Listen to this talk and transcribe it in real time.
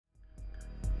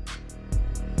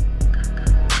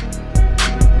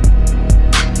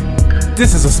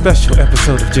This is a special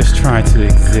episode of Just Trying to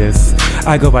Exist.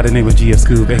 I go by the name of GF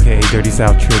Scoob, aka Dirty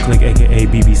South Trill Click, aka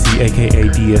BBC, aka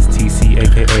DSTC,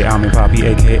 aka Almond Poppy,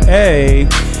 aka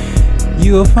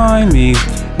you'll find me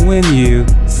when you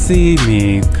see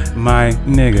me, my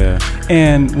nigga.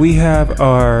 And we have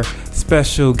our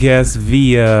special guest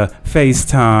via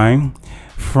FaceTime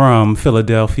from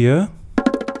Philadelphia.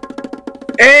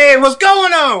 Hey, what's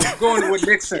going on? I'm going with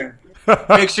Nixon.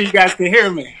 Make sure you guys can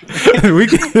hear me. We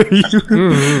can hear you.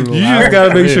 You just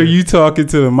gotta make sure you talking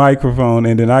to the microphone,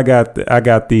 and then I got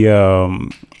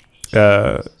the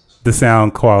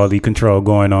sound quality control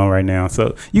going on right now.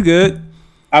 So you good?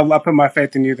 I put my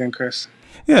faith in you, then, Chris.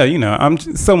 Yeah, you know I'm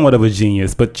somewhat of a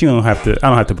genius, but you don't have to. I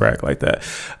don't have to brag like that.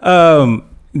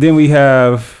 Then we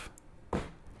have.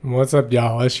 What's up,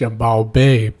 y'all? It's your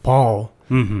Balbe, Paul.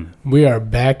 Mm-hmm. We are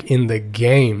back in the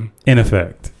game. In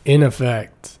effect.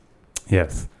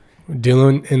 Yes.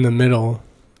 Dealing in the middle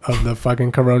of the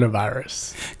fucking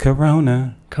coronavirus.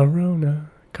 Corona.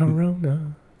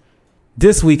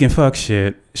 This week in fuck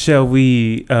shit, shall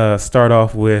we start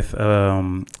off with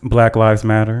Black Lives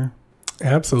Matter?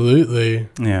 Absolutely.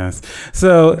 Yes.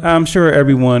 So I'm sure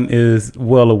everyone is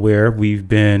well aware we've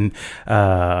been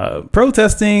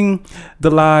protesting the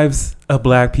lives of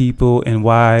black people and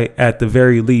why, at the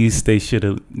very least, they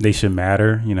should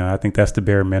matter. You know, I think that's the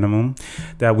bare minimum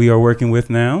that we are working with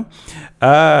now.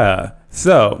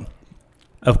 So,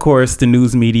 of course, the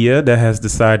news media that has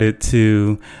decided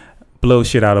to blow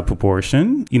shit out of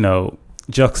proportion, you know,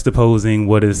 juxtaposing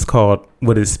what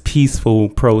is peaceful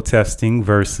protesting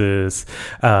versus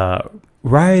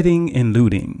rioting and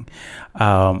looting.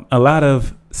 A lot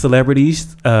of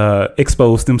celebrities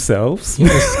exposed themselves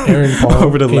Aaron Paul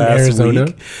over the last Arizona.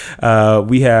 week.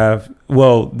 We have,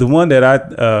 the one that I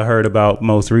heard about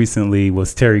most recently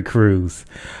was Terry Crews.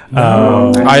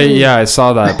 I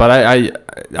saw that, but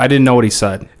I didn't know what he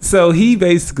said. So he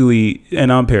basically,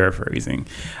 and I'm paraphrasing,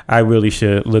 I really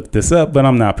should look this up, but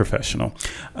I'm not professional.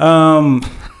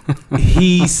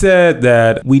 He said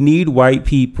that we need white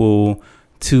people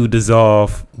to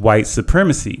dissolve white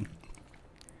supremacy.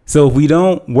 So if we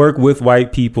don't work with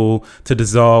white people to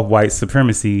dissolve white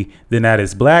supremacy, then that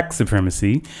is black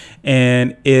supremacy.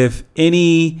 And if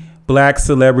any black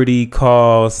celebrity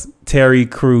calls Terry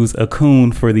Crews a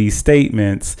coon for these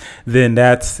statements, then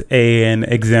that's an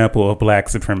example of black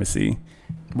supremacy.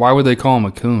 Why would they call him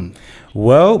a coon?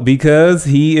 Well, because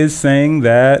he is saying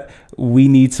that we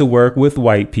need to work with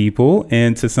white people.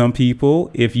 And to some people,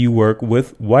 if you work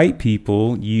with white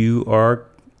people, you are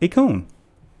a coon.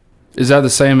 Is that the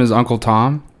same as Uncle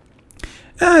Tom?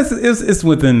 It's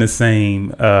within the same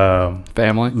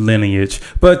family lineage.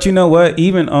 But you know what?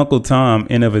 Even Uncle Tom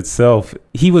in of itself,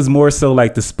 he was more so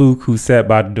like the spook who sat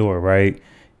by the door, right?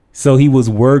 So he was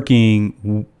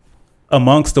working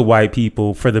amongst the white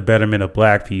people for the betterment of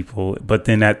black people. But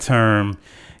then that term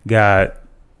got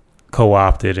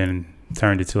co-opted and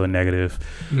turned into a negative.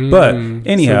 But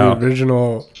anyhow. So the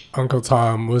original Uncle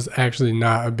Tom was actually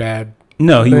not a bad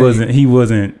No, he thing. He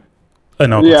wasn't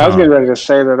an Uncle Tom. I was getting ready to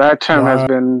say that term has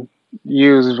been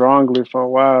used wrongly for a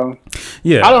while.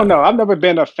 Yeah. I don't know. I've never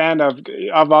been a fan of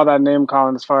all that name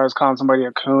calling as far as calling somebody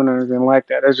a coon or anything like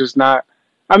that. It's just not.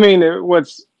 I mean,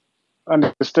 what's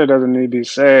understood doesn't need to be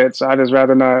said. So I just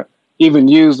rather not even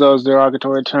use those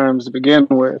derogatory terms to begin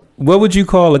with. What would you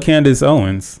call a Candace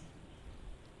Owens?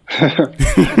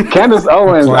 Candace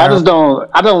Owens, I just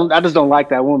don't like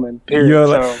that woman.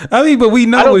 Period. I mean, but we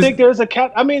know. I don't think there's a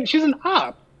cat. I mean, she's an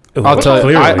op. I'll tell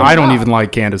you, I don't even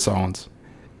like Candace Owens.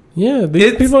 Yeah,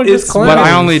 these people are just clowns. But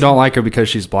I only don't like her because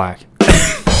she's black.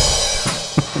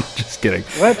 Just kidding.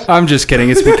 What? I'm just kidding.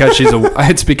 It's because she's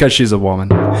a woman.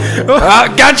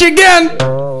 Got you again.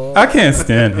 I can't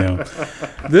stand him.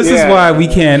 This is why we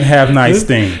can't have nice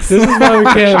things. This is why we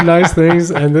can't have nice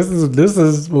things, and this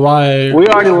is why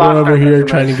we're over here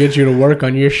trying to get you to work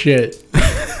on your shit.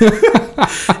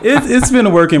 It's been a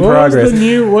work in progress.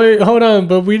 Wait, hold on,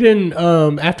 but we didn't.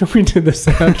 After we did the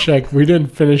sound check, we didn't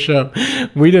finish up.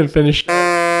 We didn't finish.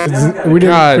 God,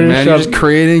 man, you're just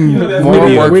creating more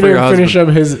work for your husband. We didn't finish up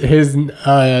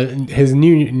his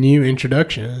new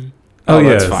introduction. Oh yeah,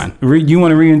 that's fine. You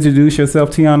want to reintroduce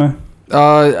yourself, Tiana?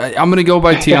 I'm going to go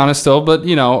by Tiana still, but,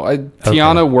 you know,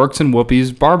 Tiana works in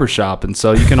Whoopi's barbershop, and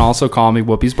so you can also call me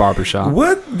Whoopi's barbershop.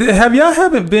 What?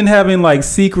 Haven't been having, like,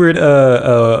 secret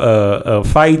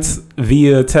fights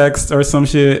via text or some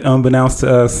shit unbeknownst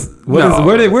to us?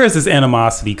 Where is this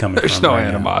animosity coming from? There's no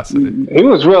animosity. He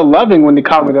was real loving when he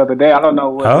called me the other day. I don't know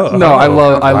what. I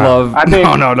love. I think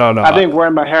No. I think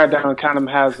wearing my hair down kind of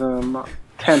has him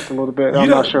tense a little bit. I'm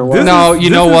not sure why. You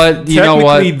know what?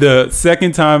 The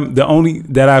second time, the only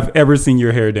that I've ever seen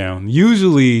your hair down.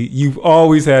 Usually, you've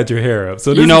always had your hair up.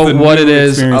 So this you know is what it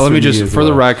is. Let me just, for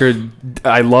the record,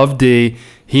 I love D.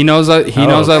 He knows I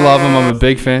love him. I'm a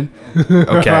big fan.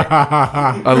 Okay.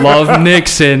 I love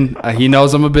Nixon. He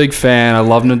knows I'm a big fan. I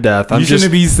love him to death. You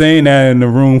shouldn't be saying that in a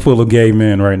room full of gay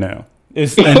men right now.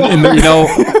 It's you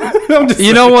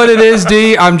know what it is,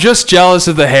 D? I'm just jealous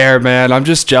of the hair, man. I'm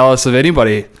just jealous of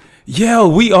anybody. Yeah,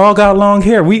 we all got long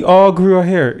hair. We all grew our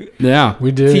hair. Yeah,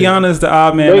 we did. Tiana's the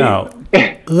odd man out.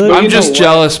 Look, I'm just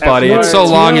jealous, buddy. It's so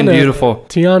long and beautiful.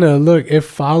 Tiana, look, it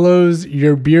follows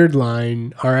your beard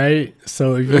line, all right?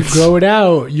 So if you grow it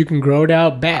out, you can grow it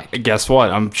out back. Guess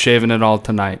what? I'm shaving it all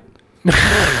tonight.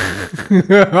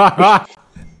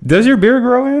 Does your beard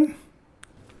grow in?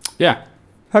 Yeah.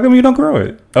 How come you don't grow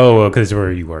it? Oh, well, because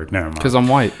where you work. Never mind. Because I'm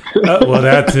white. Well,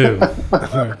 that too.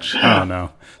 I don't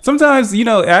know. Sometimes,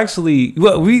 actually,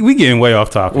 well, we getting way off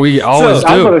topic. We always do.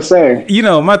 I was going to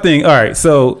say. My thing, all right,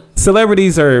 so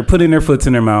celebrities are putting their foots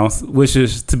in their mouths, which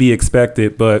is to be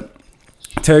expected, but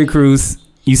Terry Crews,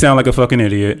 you sound like a fucking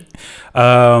idiot.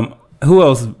 Who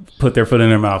else put their foot in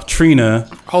their mouth? Trina.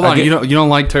 Hold on, you don't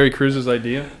like Terry Crews'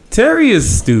 idea? Terry is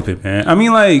stupid, man. I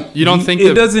mean, like, you don't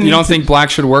think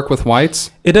blacks should work with whites?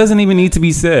 It doesn't even need to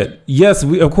be said. Yes,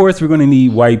 of course we're going to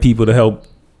need white people to help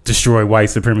destroy white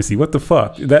supremacy. What the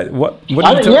fuck? What are you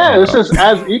talking about? It's just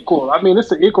as equal. I mean,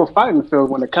 it's an equal fighting field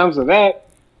when it comes to that.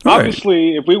 Right.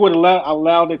 Obviously, if we would have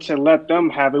allowed it to let them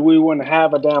have it, we wouldn't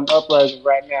have a damn uprising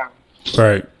right now.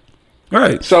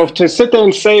 Right. So to sit there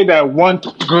and say that one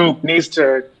group needs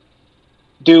to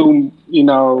do,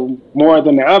 more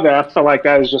than the other, I feel like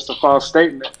that is just a false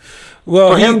statement.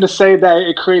 Well, for him to say that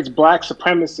it creates black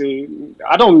supremacy,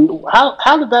 I don't.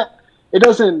 How did that? It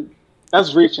doesn't.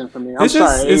 That's reaching for me. I'm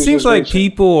sorry. It seems like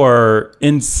people are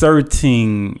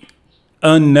inserting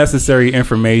unnecessary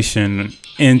information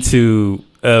into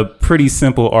a pretty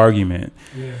simple argument.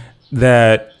 Yeah.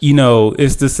 That,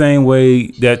 it's the same way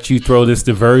that you throw this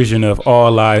diversion of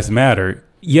all lives matter.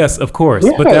 Yes, of course,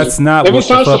 but that's not what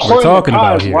the fuck we're talking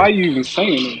about here. Why are you even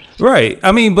saying it? Right.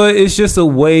 I mean, but it's just a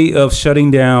way of shutting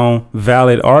down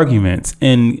valid arguments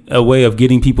and a way of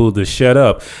getting people to shut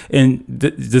up. And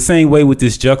the same way with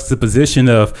this juxtaposition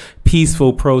of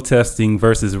peaceful protesting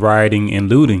versus rioting and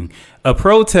looting. A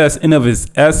protest in of its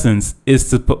essence is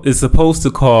supposed to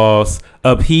cause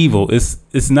upheaval.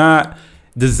 It's not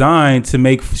designed to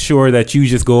make sure that you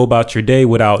just go about your day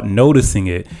without noticing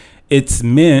it. It's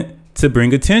meant to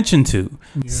bring attention to.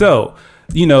 Yeah. So,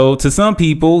 to some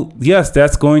people, yes,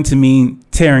 that's going to mean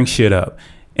tearing shit up.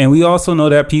 And we also know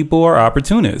that people are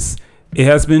opportunists. It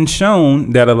has been shown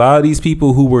that a lot of these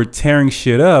people who were tearing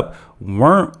shit up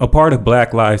weren't a part of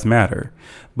Black Lives Matter.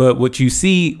 But what you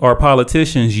see are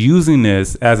politicians using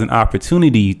this as an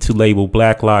opportunity to label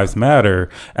Black Lives Matter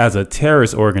as a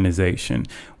terrorist organization,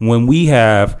 when we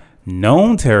have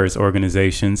known terrorist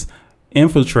organizations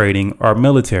infiltrating our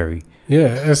military. Yeah,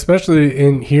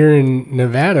 especially here in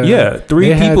Nevada. Yeah,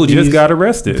 3 people just got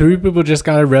arrested. 3 people just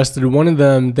got arrested. One of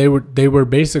them, they were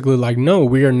basically like, no,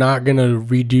 we are not going to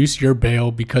reduce your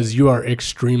bail because you are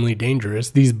extremely dangerous.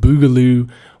 These boogaloo,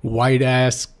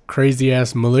 white-ass,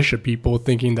 crazy-ass militia people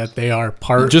thinking that they are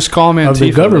part just call them Antifa. Of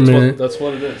the government. That's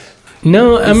what it is.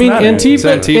 No, I mean,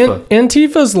 Antifa.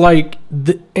 Antifa's like,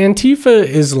 Antifa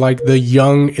is like the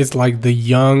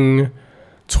young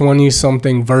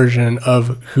 20-something version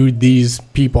of who these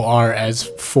people are as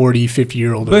 40,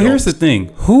 50-year-old adults. But here's the thing.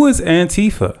 Who is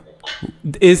Antifa?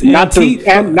 Is not the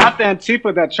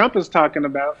Antifa that Trump is talking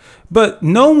about. But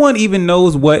no one even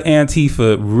knows what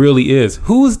Antifa really is.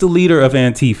 Who is the leader of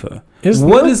Antifa?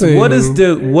 What is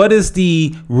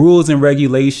the rules and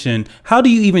regulation? How do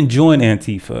you even join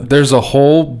Antifa? There's a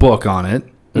whole book on it.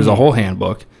 There's a whole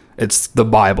handbook. It's the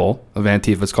Bible of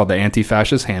Antifa. It's called the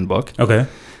Anti-Fascist Handbook. Okay.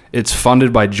 It's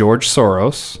funded by George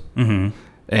Soros. Mm-hmm.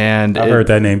 And I've heard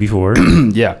that name before.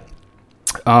 Yeah.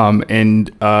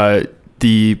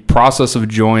 The process of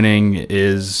joining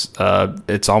is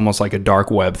it's almost like a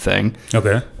dark web thing.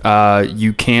 Okay.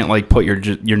 You can't put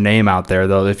your name out there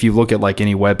though. If you look at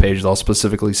any web page, they'll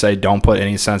specifically say don't put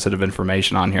any sensitive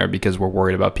information on here because we're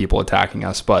worried about people attacking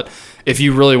us. But if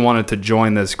you really wanted to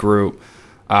join this group,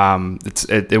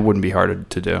 it wouldn't be hard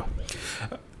to do.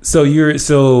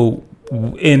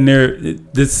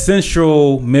 The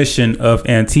central mission of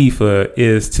Antifa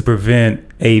is to prevent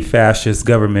a fascist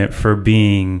government from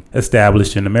being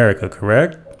established in America,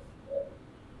 correct?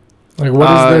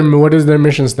 What is their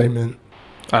mission statement?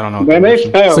 I don't know.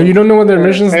 So you don't know what their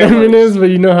mission statement is, but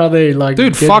you know how they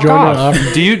Dude, fuck off.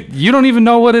 Do you don't even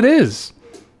know what it is?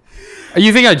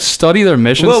 You think I'd study their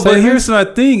mission Well, but statement? here's my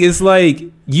thing. It's like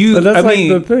you. But that's I like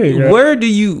mean, the thing, right? where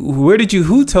did you?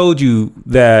 Who told you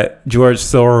that George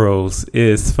Soros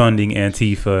is funding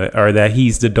Antifa, or that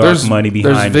he's the dark money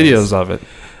behind? There's videos this? of it.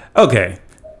 Okay,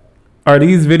 are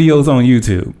these videos on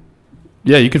YouTube?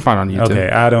 Yeah, you can find it on YouTube. Okay,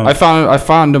 I don't. I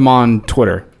found them on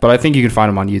Twitter, but I think you can find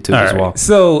them on YouTube All as right. well.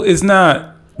 So it's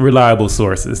not reliable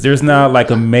sources. There's not like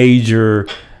a major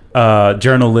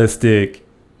journalistic.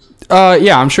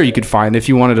 Yeah, I'm sure you could find if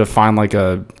you wanted to find like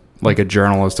a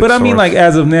journalistic. But I mean, source. like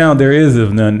as of now, there is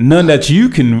of none that you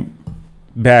can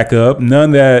back up.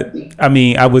 None that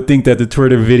I would think that the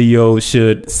Twitter video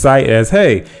should cite as,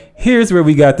 hey, here's where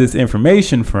we got this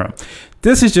information from.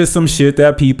 This is just some shit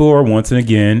that people are once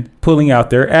again pulling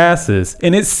out their asses.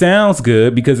 And it sounds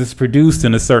good because it's produced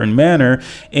in a certain manner,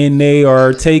 and they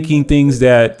are taking things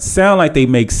that sound like they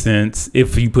make sense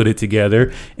if you put it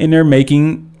together, and they're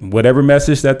making whatever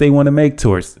message that they want to make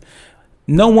towards.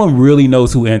 No one really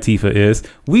knows who Antifa is.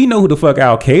 We know who the fuck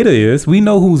Al Qaeda is. We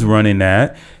know who's running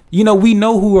that. You know, we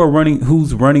know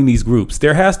who's running these groups.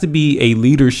 There has to be a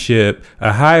leadership,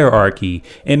 a hierarchy.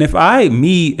 And if an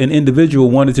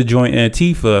individual, wanted to join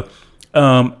Antifa,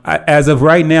 as of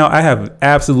right now, I have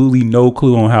absolutely no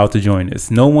clue on how to join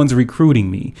this. No one's recruiting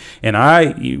me. And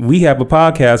we have a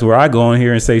podcast where I go on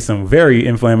here and say some very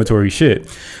inflammatory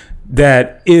shit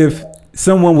that if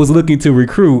someone was looking to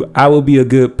recruit, I will be a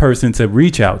good person to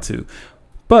reach out to.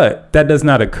 But that does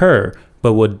not occur.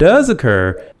 But what does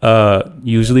occur,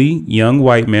 usually young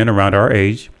white men around our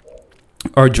age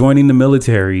are joining the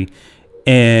military,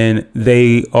 and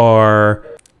they are,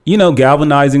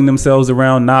 galvanizing themselves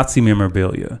around Nazi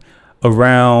memorabilia,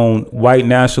 around white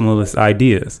nationalist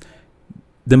ideas.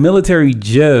 The military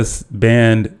just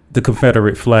banned the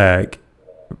Confederate flag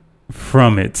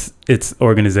from its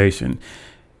organization.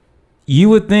 You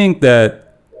would think that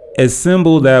a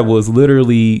symbol that was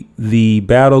literally the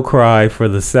battle cry for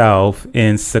the South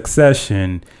in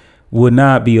secession would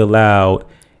not be allowed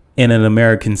in an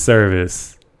American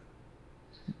service.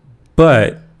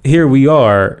 But here we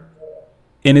are,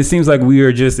 and it seems like we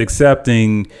are just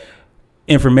accepting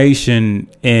information,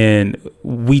 and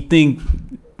we think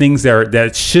things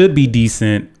that should be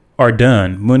decent are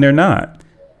done when they're not.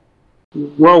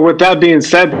 Well, with that being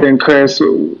said, then, Chris,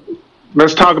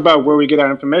 let's talk about where we get our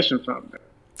information from.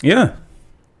 Yeah.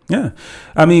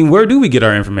 I mean, where do we get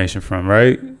our information from,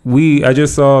 right? I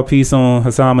just saw a piece on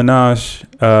Hassan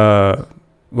Minaj,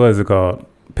 what is it called?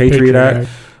 Patriot Act,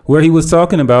 where he was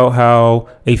talking about how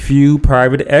a few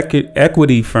private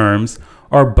equity firms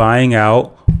are buying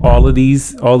out all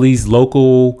these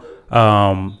local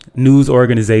news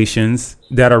organizations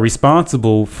that are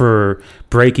responsible for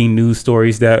breaking news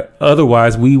stories that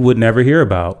otherwise we would never hear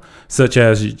about, such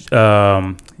as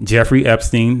Jeffrey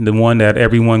Epstein, the one that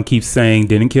everyone keeps saying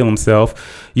didn't kill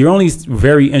himself. You're only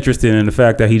very interested in the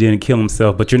fact that he didn't kill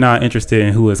himself, but you're not interested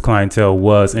in who his clientele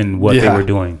was and what they were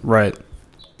doing. Right.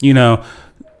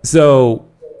 So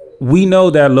we know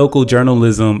that local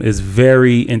journalism is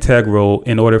very integral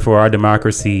in order for our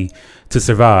democracy to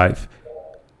survive.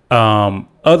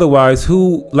 Otherwise,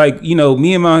 me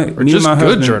and my good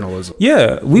husband, journalism.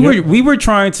 Yeah, we were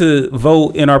trying to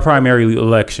vote in our primary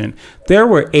election. There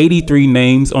were 83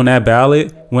 names on that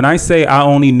ballot. When I say I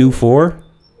only knew 4,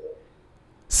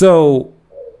 so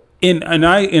and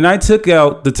I took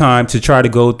out the time to try to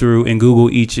go through and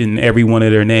Google each and every one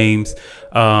of their names.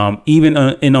 Even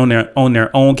on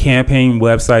their own campaign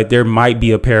website, there might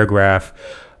be a paragraph.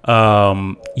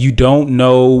 You don't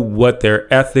know what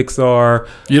their ethics are.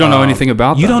 You don't know anything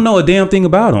about them. You don't know a damn thing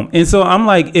about them. And so I'm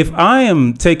like, if I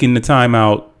am taking the time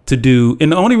out to do,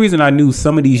 and the only reason I knew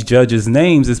some of these judges'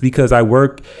 names is because I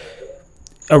work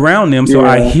around them. So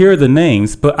I hear the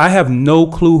names, but I have no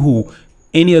clue who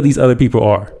any of these other people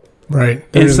are. Right.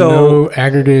 There's no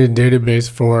aggregated database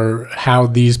for how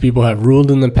these people have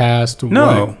ruled in the past.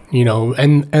 No.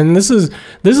 And this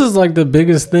is like the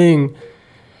biggest thing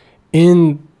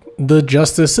in the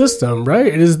justice system, right?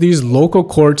 It is these local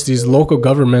courts, these local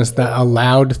governments that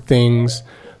allowed things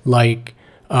like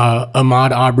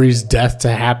Ahmaud Arbery's death to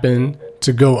happen,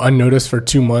 to go unnoticed for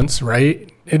 2 months, right?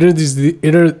 It is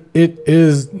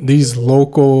these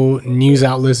local news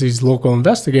outlets, these local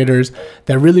investigators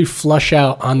that really flush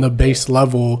out on the base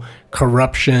level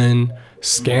corruption,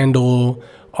 scandal,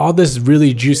 all this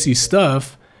really juicy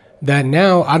stuff that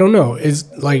now, I don't know, is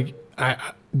like,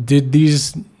 did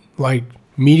these like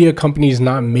media companies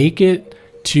not make it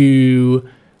to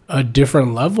a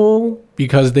different level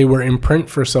because they were in print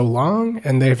for so long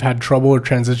and they've had trouble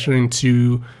transitioning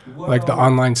to like the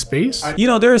online space?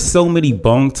 There are so many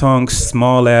bong-tongue,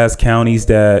 small-ass counties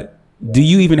that do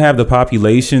you even have the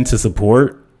population to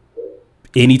support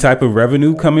any type of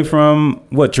revenue coming from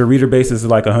what your reader base is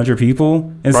like 100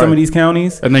 people in some of these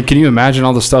counties. And then can you imagine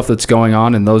all the stuff that's going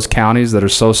on in those counties that are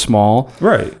so small?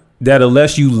 Right. That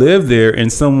unless you live there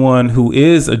and someone who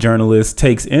is a journalist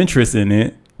takes interest in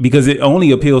it, because it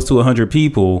only appeals to 100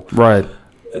 people. Right.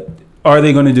 Are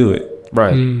they going to do it?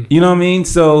 Right. You know what I mean?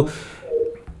 So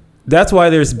that's why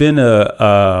there's been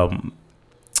an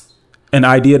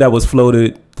idea that was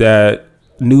floated that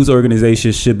news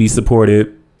organizations should be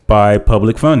supported by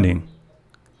public funding.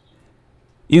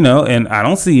 You know, and I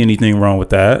don't see anything wrong with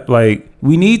that. Like,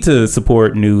 we need to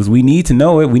support news. We need to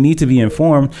know it. We need to be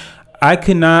informed. I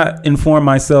could not inform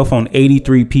myself on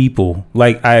 83 people.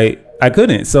 Like, I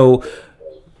couldn't. So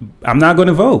I'm not going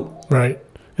to vote. Right.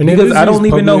 And because I don't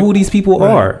even know who these people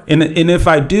are. And if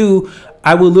I do,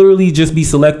 I will literally just be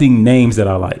selecting names that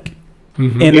I like.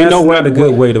 Mm-hmm. And that's not a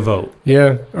good way to vote.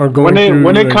 Yeah. Or going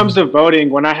when it comes to voting,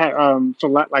 when I had for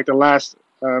like the last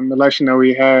election that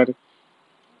we had,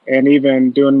 and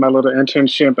even doing my little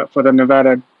internship for the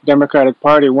Nevada Democratic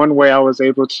Party, one way I was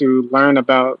able to learn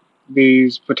about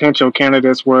these potential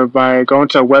candidates were by going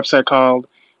to a website called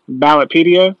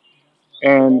Ballotpedia.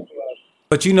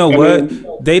 But you know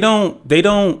what? They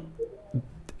don't.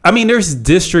 I mean, there's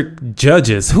district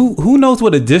judges. Who knows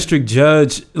what a district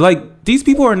judge, like, these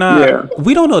people are not,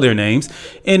 we don't know their names.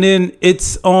 And then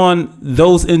it's on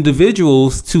those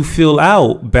individuals to fill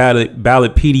out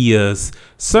Ballotpedia's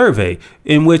survey,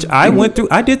 in which I went through.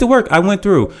 I did the work. I went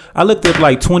through. I looked up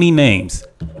like 20 names.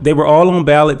 They were all on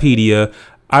Ballotpedia.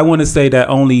 I want to say that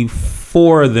only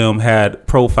 4 of them had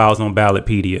profiles on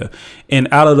Ballotpedia. And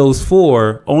out of those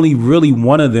 4, only really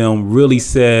one of them really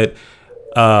said,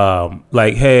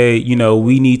 like, hey, you know,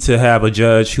 we need to have a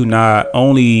judge who not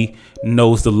only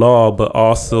knows the law, but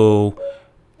also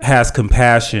has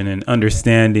compassion and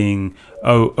understanding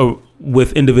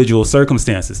with individual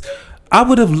circumstances. I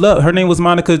would have loved, her name was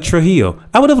Monica Trujillo.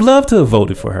 I would have loved to have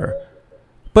voted for her,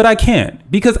 but I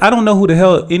can't because I don't know who the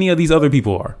hell any of these other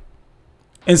people are.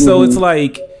 And so it's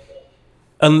like,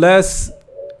 unless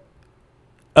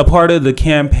a part of the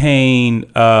campaign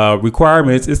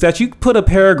requirements is that you put a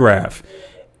paragraph,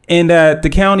 and that the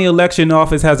county election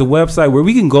office has a website where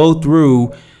we can go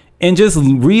through and just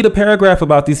read a paragraph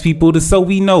about these people, so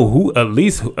we know who, at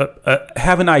least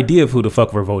have an idea of who the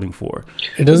fuck we're voting for.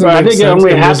 It doesn't. I think it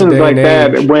only happens like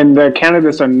that when the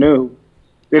candidates are new.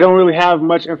 They don't really have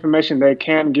much information they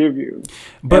can give you.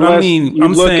 But unless I mean, you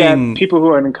I'm look saying at people who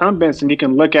are incumbents, and you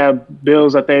can look at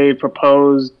bills that they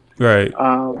proposed, right,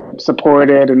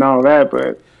 supported, and all that.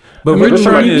 But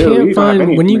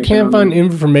when you can't find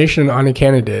information on a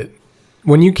candidate,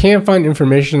 when you can't find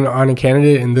information on a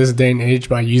candidate in this day and age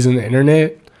by using the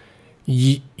internet,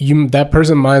 you that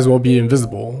person might as well be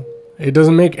invisible. It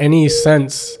doesn't make any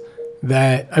sense.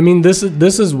 That, I mean, this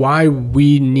is why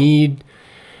we need.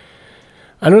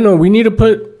 I don't know. We need to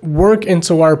put work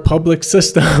into our public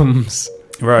systems,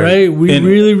 right? We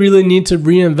really, really need to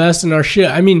reinvest in our shit.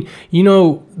 I mean, you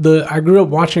know, I grew up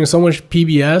watching so much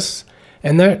PBS,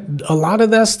 and that a lot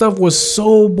of that stuff was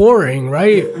so boring,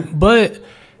 right? But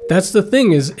that's the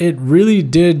thing, is it really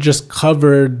did just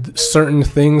cover certain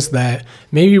things that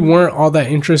maybe weren't all that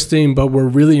interesting, but were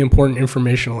really important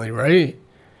informationally, right?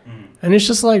 And it's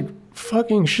just like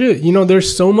fucking shit. You know,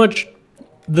 there's so much.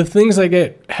 The things that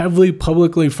get heavily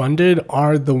publicly funded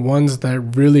are the ones that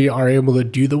really are able to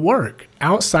do the work.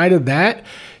 Outside of that,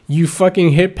 you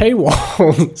fucking hit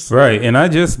paywalls. Right. And I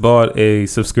just bought a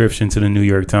subscription to the New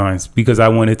York Times because I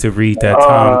wanted to read that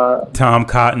Tom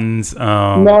Cotton's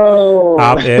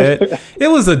op-ed. It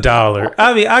was $1.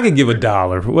 I mean, I could give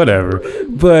 $1, whatever.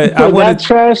 But I wanted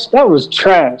trash. That was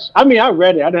trash. I mean, I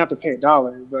read it. I didn't have to pay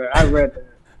 $1, but I read it.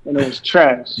 And it was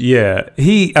trash. Yeah.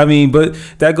 But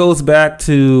that goes back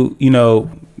to, you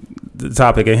know, the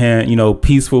topic at hand, you know,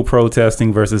 peaceful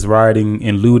protesting versus rioting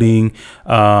and looting,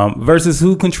 versus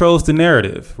who controls the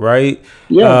narrative, right?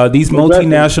 Yeah. These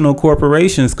multinational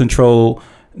corporations control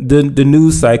the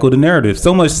news cycle, the narrative,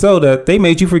 so much so that they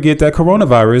made you forget that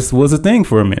coronavirus was a thing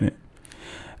for a minute.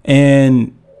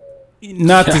 And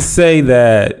not to say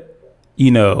that, you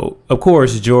know, of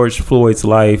course, George Floyd's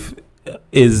life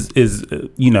is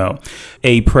you know,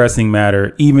 a pressing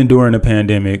matter. Even during the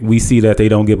pandemic, we see that they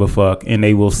don't give a fuck, and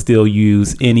they will still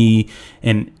use any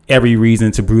and every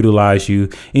reason to brutalize you.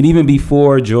 And even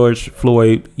before George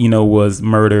Floyd, you know, was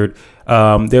murdered,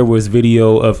 there was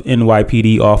video of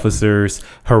NYPD officers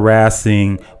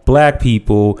harassing black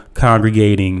people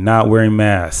congregating, not wearing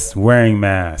masks.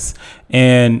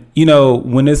 And, you know,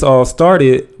 when this all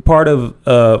started, part of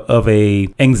a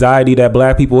anxiety that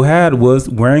black people had was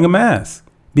wearing a mask,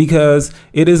 because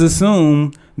it is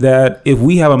assumed that if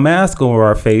we have a mask over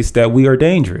our face that we are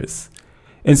dangerous.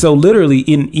 And so literally,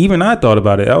 even I thought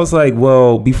about it. I was like,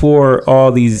 well, before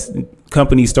all these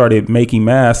companies started making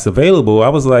masks available, I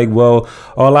was like, well,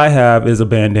 all I have is a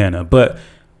bandana. But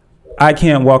I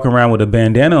can't walk around with a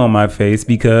bandana on my face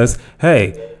because,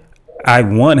 hey, I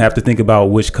have to think about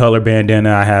which color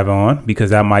bandana I have on because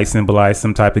that might symbolize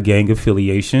some type of gang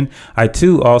affiliation. I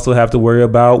too also have to worry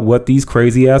about what these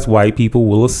crazy ass white people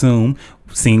will assume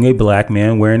seeing a black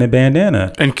man wearing a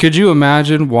bandana. And could you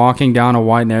imagine walking down a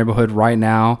white neighborhood right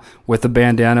now with a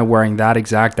bandana wearing that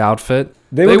exact outfit?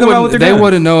 They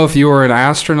wouldn't know if you were an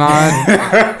astronaut.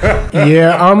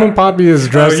 Yeah, Almond Poppy is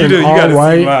dressed in all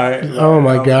white. Oh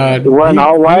my God! Wearing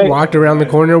all white. Walked around the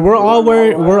corner. We're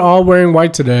all wearing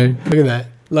white today. Look at that.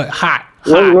 Look, hot.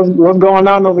 What's going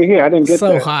on over here? I didn't get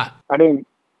so that. hot. I didn't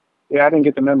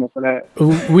get the memo for that.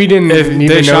 We didn't even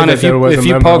know that there was a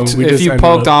memo. If you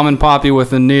poked Almond Poppy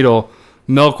with a needle,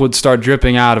 milk would start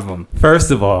dripping out of him. First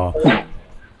of all,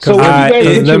 so where you guys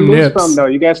get your news nips. from, though?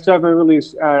 You guys still haven't really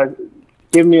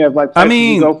give me a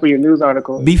you go for your news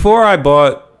article. Before I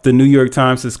bought the New York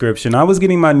Times subscription, I was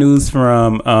getting my news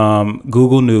from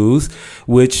Google News,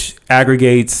 which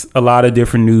aggregates a lot of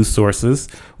different news sources,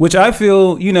 which I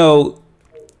feel,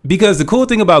 because the cool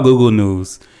thing about Google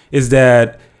News is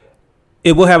that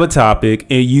it will have a topic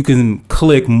and you can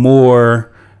click more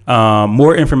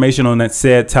information on that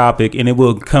said topic, and it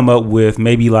will come up with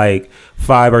maybe like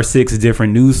 5 or 6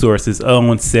 different news sources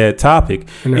on said topic.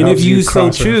 And if you so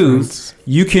choose,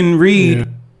 you can read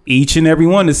each and every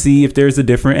one to see if there's a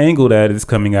different angle that is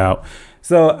coming out.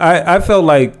 So I felt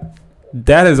like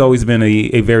that has always been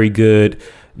a very good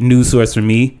news source for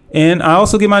me. And I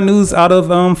also get my news out of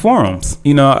forums.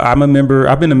 I've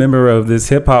been a member of this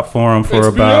hip hop forum for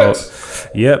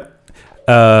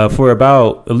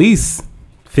about at least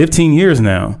 15 years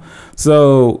now.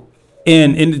 So,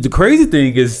 and the crazy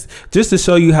thing is, just to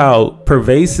show you how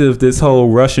pervasive this whole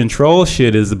Russian troll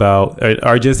shit is about,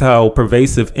 or just how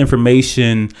pervasive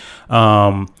information,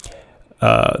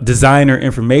 designer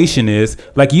information is,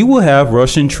 like you will have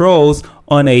Russian trolls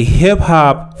on a hip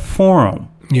hop forum.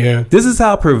 Yeah. This is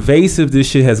how pervasive this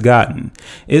shit has gotten.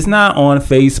 It's not on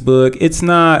Facebook. It's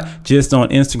not just on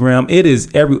Instagram. It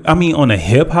is on a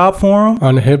hip hop forum.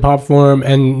 On a hip hop forum,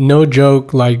 and no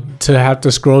joke, like to have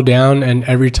to scroll down and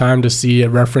every time to see it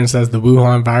referenced as the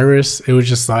Wuhan virus, it was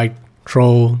just like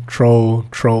troll,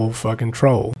 fucking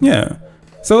troll. Yeah.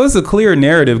 So it's a clear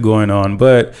narrative going on,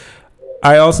 but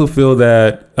I also feel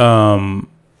that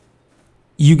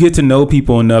you get to know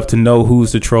people enough to know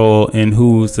who's the troll and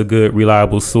who's a good,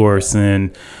 reliable source,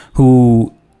 and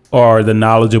who are the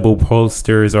knowledgeable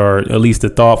posters, or at least the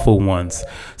thoughtful ones.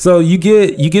 So you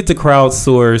get to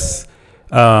crowdsource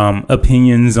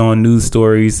opinions on news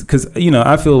stories, because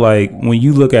I feel like when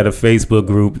you look at a Facebook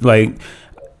group, like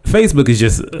Facebook is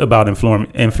just about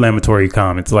inflammatory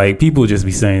comments. Like people just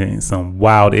be saying some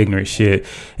wild, ignorant shit,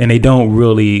 and they don't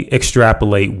really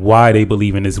extrapolate why they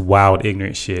believe in this wild,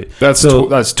 ignorant shit.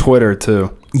 That's Twitter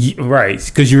too, right?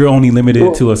 Because you're only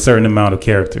limited to a certain amount of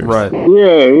characters, right?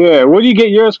 Yeah. Where do you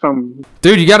get yours from,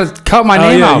 dude? You got to cut my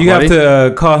name out. You buddy. have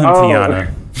to call him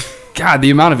Tiana. God, the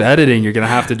amount of editing you're gonna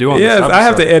have to do on this episode. I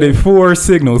have to edit 4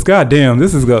 signals. God damn,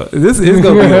 this is gonna be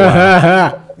a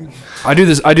while. I do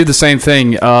the same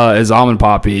thing as Almond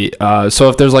Poppy. So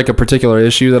if there's like a particular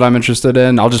issue that I'm interested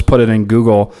in, I'll just put it in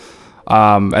Google,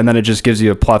 and then it just gives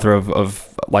you a plethora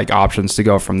of like options to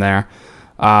go from there.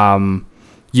 I'll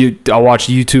watch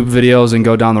YouTube videos and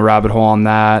go down the rabbit hole on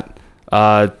that.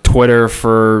 Twitter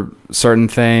for certain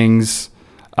things.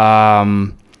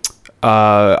 I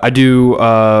do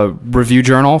Review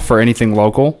Journal for anything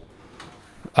local.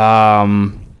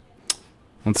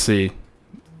 Let's see.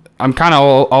 I'm kind of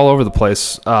all over the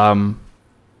place. I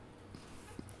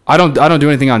don't do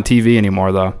anything on TV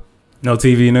anymore though. No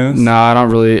TV news? No, I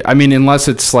don't really. I mean, unless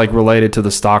it's like related to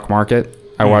the stock market,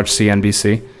 I watch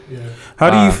CNBC. Yeah. How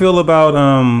do you feel about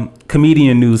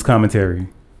comedian news commentary?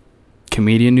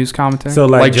 Comedian news commentary? So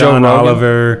like John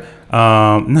Oliver.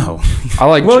 No. I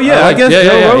like. Well, yeah, I guess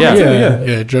Joe Rogan.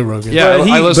 Yeah, Joe Rogan. Yeah,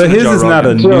 but his is not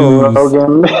a news.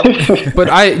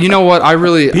 But you know what? I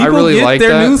really like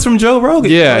their that. news from Joe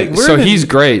Rogan. Yeah, so he's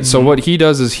great. So what he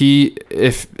does is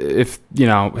if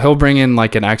he'll bring in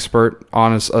like an expert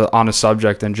on a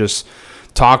subject and just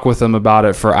talk with them about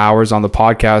it for hours on the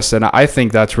podcast, and I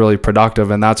think that's really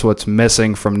productive, and that's what's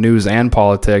missing from news and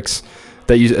politics.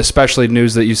 Especially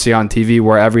news that you see on TV,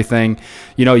 where everything,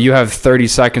 you have 30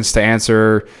 seconds to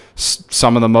answer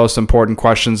some of the most important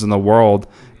questions in the world,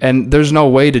 and there's no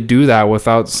way to do that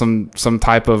without some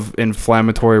type of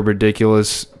inflammatory,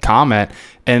 ridiculous comment.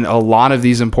 And a lot of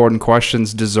these important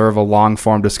questions deserve a long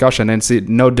form discussion, and it's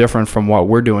no different from what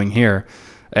we're doing here.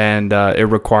 and it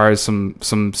requires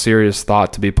some serious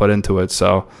thought to be put into it.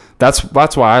 So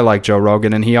that's why I like Joe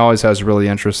Rogan, and he always has really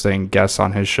interesting guests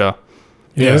on his show.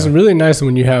 Yeah, it's really nice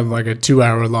when you have like a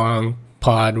 2-hour long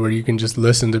pod where you can just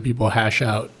listen to people hash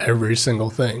out every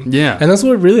single thing. Yeah. And that's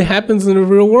what really happens in the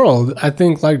real world. I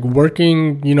think like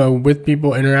working, with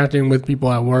people, interacting with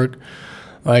people at work,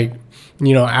 like,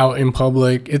 out in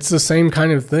public, it's the same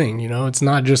kind of thing, it's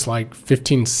not just like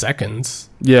 15 seconds.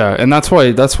 Yeah, and that's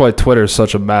why Twitter is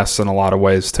such a mess in a lot of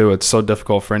ways too. It's so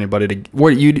difficult for anybody to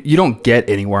where you don't get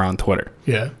anywhere on Twitter.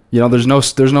 Yeah. There's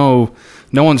no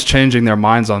one's changing their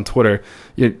minds on Twitter.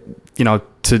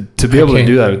 To be able to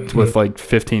do that with like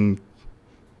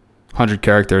 1,500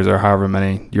 characters or however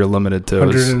many you're limited to.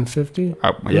 150?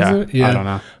 Yeah, I don't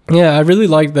know. Yeah, I really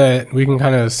like that we can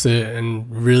kind of sit and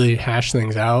really hash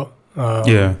things out.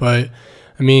 But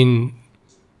I mean,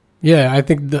 yeah, I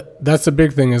think that's a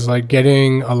big thing is like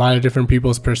getting a lot of different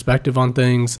people's perspective on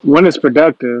things. When it's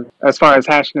productive as far as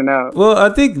hashing it out. Well,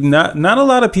 I think not a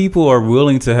lot of people are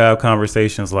willing to have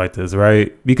conversations like this,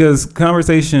 right? Because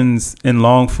conversations in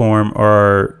long form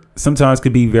are sometimes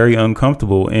could be very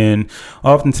uncomfortable, and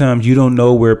oftentimes you don't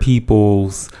know where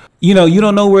people's you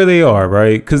don't know where they are,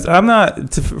 right? Because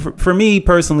for me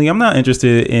personally, I'm not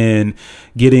interested in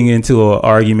getting into an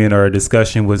argument or a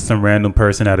discussion with some random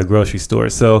person at a grocery store.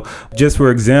 So just for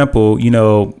example,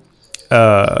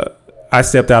 I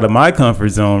stepped out of my comfort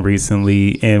zone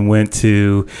recently and went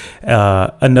to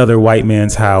another white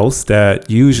man's house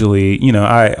that usually,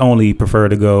 I only prefer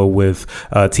to go with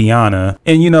Tiana.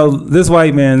 And, this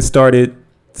white man started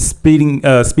speaking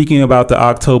about the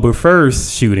October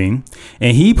 1st shooting,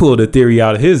 and he pulled a theory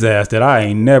out of his ass that I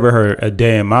ain't never heard a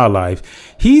day in my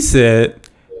life. He said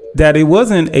that it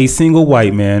wasn't a single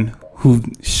white man who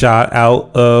shot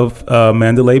out of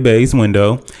Mandalay Bay's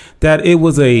window, that it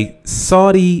was a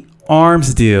Saudi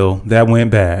arms deal that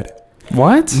went bad.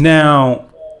 What? Now,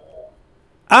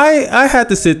 I had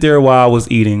to sit there while I was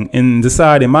eating and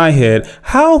decide in my head,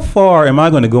 how far am I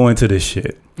going to go into this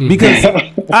shit? Because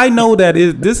I know that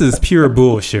this is pure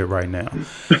bullshit right now.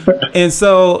 And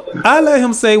so I let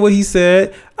him say what he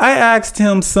said. I asked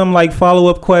him some like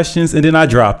follow-up questions, and then I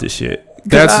dropped the shit.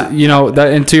 That's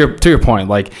and to your point,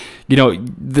 like,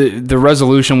 the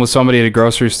resolution with somebody at a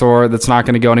grocery store that's not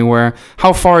going to go anywhere.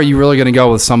 How far are you really going to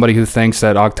go with somebody who thinks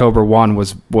that October 1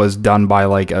 was done by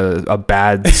like a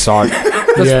bad sort?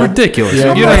 That's ridiculous.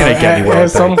 Yeah, you're not going to get anywhere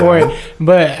at some point.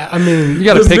 But I mean, you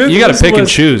got to pick and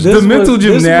choose. The mental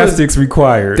gymnastics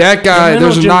required. That guy,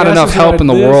 there's not enough help in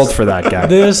the world for that guy.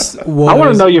 I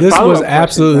want to know your. This was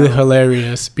absolutely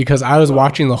hilarious because I was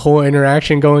watching the whole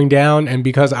interaction going down, and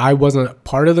because I wasn't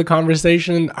part of the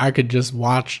conversation, I could just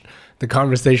watch the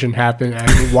conversation happen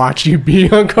and watch you be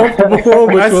uncomfortable,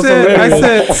 which was hilarious. I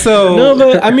said so. No,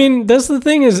 but I mean, that's the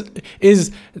thing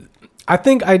is I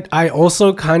think I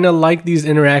also kind of like these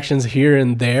interactions here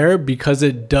and there because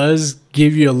it does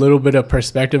give you a little bit of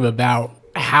perspective about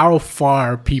how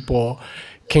far people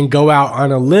can go out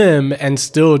on a limb and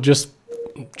still just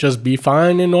be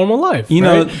fine in normal life.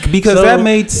 Because that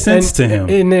made sense to him.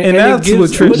 And that's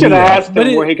what tripped me. We should have asked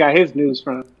him where he got his news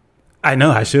from. I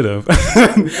know I should have.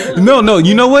 No.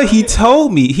 You know what? He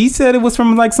told me. He said it was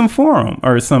from like some forum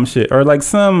or some shit or like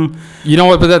some. You know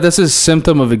what? But this is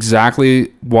symptom of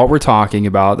exactly what we're talking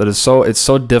about. That is it's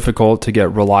so difficult to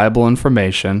get reliable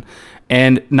information,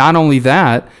 and not only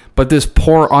that, but this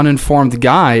poor uninformed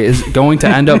guy is going to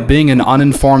end up being an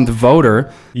uninformed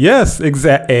voter. Yes,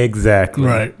 exactly.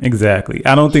 Right. Exactly.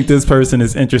 I don't think this person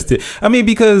is interested. I mean,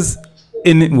 because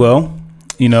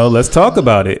let's talk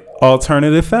about it.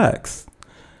 Alternative facts.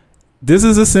 This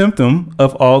is a symptom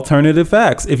of alternative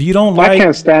facts. If you don't I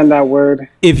can't stand that word.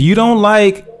 If you don't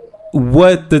like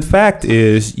what the fact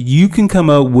is, you can come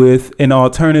up with an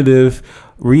alternative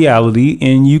reality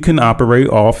and you can operate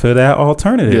off of that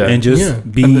alternative and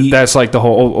just be. And that's like the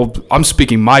whole, I'm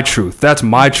speaking my truth. That's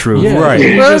my truth. Yeah, right.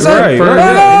 You just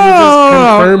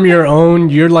confirm your own,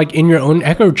 you're like in your own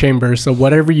echo chamber. So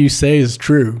whatever you say is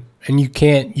true. And you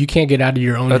can't get out of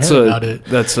your own head about it.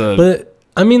 But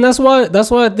I mean, that's why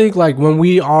I think like when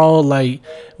we all like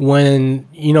when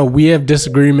we have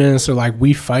disagreements or like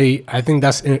we fight, I think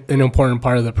that's an important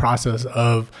part of the process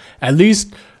of, at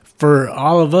least for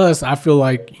all of us, I feel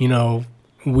like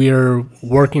we're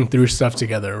working through stuff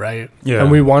together, right? Yeah.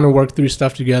 And we want to work through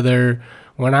stuff together.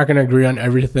 We're not going to agree on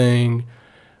everything,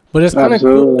 but it's kind of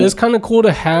cool. It's kind of cool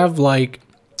to have like.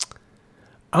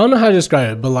 I don't know how to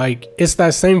describe it, but like it's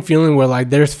that same feeling where like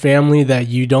there's family that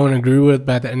you don't agree with,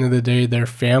 but at the end of the day, they're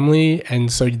family,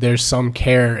 and so there's some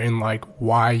care in like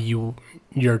why you're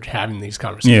having these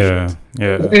conversations.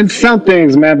 Yeah. In some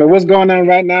things, man, but what's going on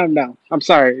right now? No, I'm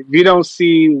sorry, if you don't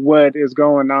see what is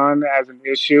going on as an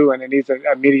issue and it needs an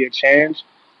immediate change,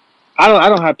 I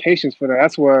don't have patience for that.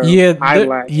 That's where I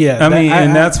lack. Yeah,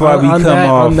 and that's why we come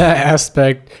off on that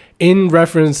aspect in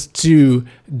reference to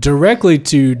directly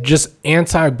to just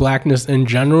anti-blackness in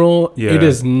general. Yeah.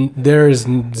 There is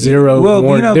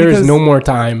zero. There is no more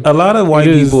time. A lot of white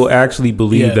people actually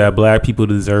believe that black people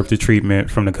deserve the treatment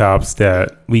from the cops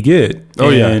that we get.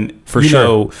 Oh, and for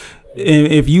sure.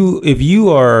 If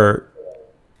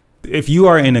you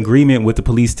are in agreement with the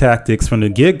police tactics from the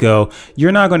get-go,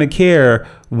 you're not going to care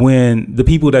when the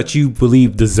people that you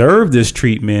believe deserve this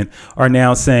treatment are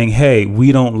now saying, hey,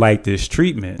 we don't like this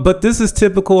treatment. But this is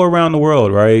typical around the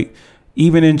world, right?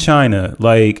 Even in China,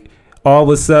 like all of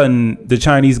a sudden the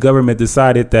Chinese government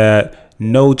decided that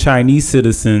no Chinese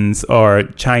citizens or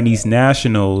Chinese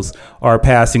nationals are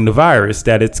passing the virus,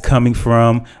 that it's coming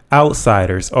from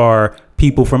outsiders or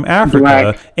people from Africa.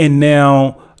 Black. And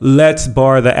now let's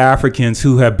bar the Africans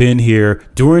who have been here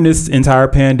during this entire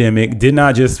pandemic, did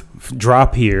not just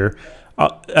drop here.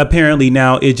 Apparently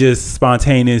now it just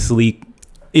spontaneously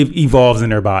evolves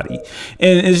in their body.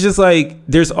 And it's just like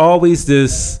there's always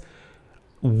this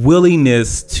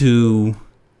willingness to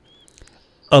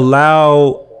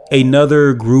allow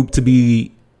another group to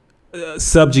be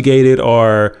subjugated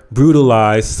or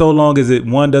brutalized so long as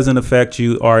one doesn't affect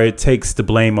you or it takes the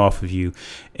blame off of you.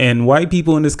 And white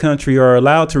people in this country are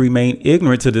allowed to remain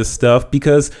ignorant to this stuff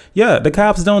because the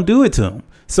cops don't do it to them.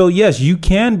 So yes, you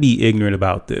can be ignorant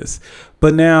about this.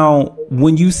 But now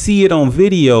when you see it on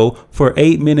video for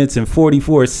 8 minutes and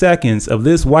 44 seconds of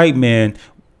this white man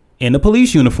in a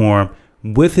police uniform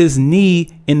with his knee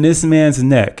in this man's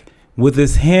neck, with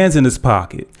his hands in his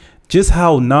pocket, just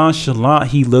how nonchalant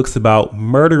he looks about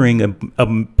murdering a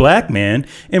black man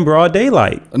in broad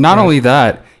daylight. Not only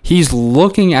that, he's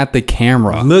looking at the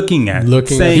camera.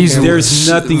 Saying there's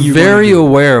nothing you're very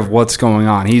aware of what's going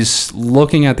on. He's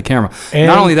looking at the camera. And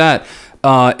not only that,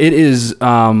 it is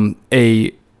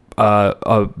a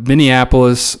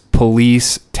Minneapolis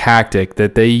police tactic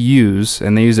that they use,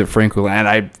 and they use it frequently. And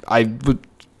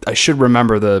I should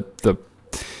remember the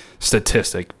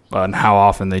statistic on how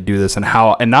often they do this, and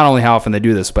not only how often they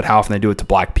do this, but how often they do it to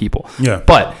black people. Yeah.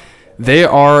 But they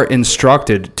are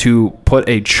instructed to put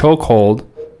a chokehold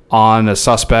on a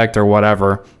suspect or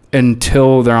whatever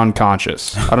until they're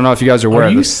unconscious. I don't know if you guys are aware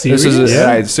of this. Serious? This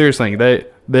is seriously.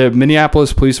 The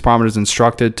Minneapolis Police Department is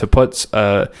instructed to put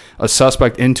a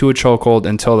suspect into a chokehold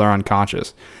until they're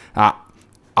unconscious.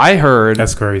 I heard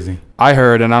that's crazy. I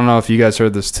heard, and I don't know if you guys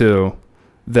heard this too,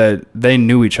 that they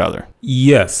knew each other.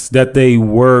 Yes, that they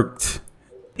worked.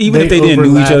 Even if they didn't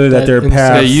know each other, that their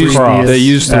paths crossed. They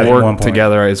used to work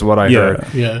together, is what I heard.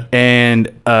 Yeah.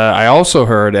 And I also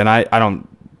heard, and I don't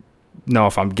know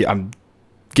if I'm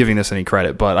giving this any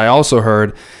credit, but I also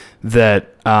heard that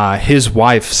his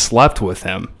wife slept with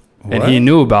him, and he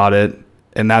knew about it,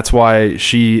 and that's why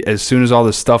as soon as all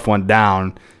this stuff went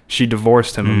down, she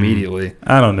divorced him immediately.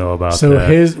 I don't know about that.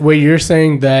 So you're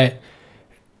saying that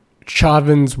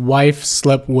Chauvin's wife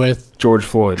slept with George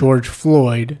Floyd.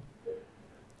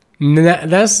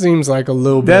 That seems like a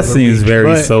little bit. That seems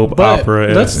very soap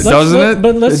opera, doesn't it?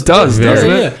 But it does,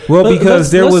 doesn't it? Well,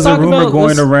 because there was a rumor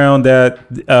going around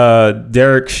that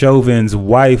Derek Chauvin's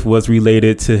wife was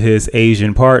related to his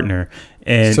Asian partner,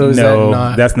 and so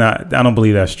that's not. I don't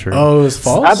believe that's true. Oh, it was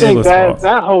false. I think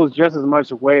that holds just as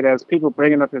much weight as people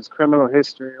bringing up his criminal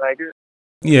history. Like,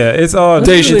 yeah, it's all.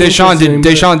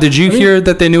 Deshaun, did you hear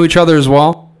that they knew each other as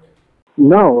well?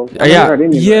 No. I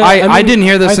didn't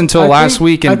hear this until last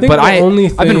week, I've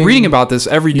been reading about this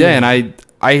every day, and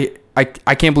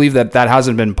I can't believe that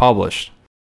hasn't been published.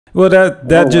 Well,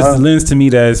 that just lends to me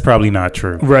that it's probably not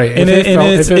true, right? And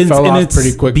it's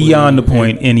pretty quickly, beyond the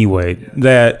point anyway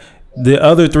that the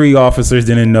other three officers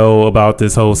didn't know about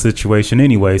this whole situation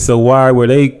anyway. So why were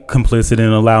they complicit in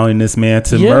allowing this man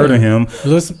to murder him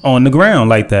on the ground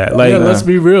like that? Like, let's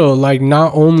be real. Like,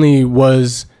 not only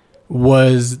was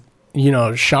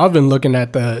Chauvin looking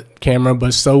at the camera,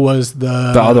 but so was the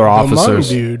other officers,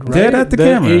 dude, right? Dead at the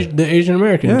camera, the Asian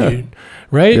American dude,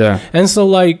 right? Yeah. And so,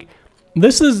 like,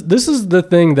 this is the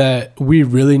thing that we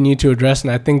really need to address,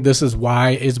 and I think this is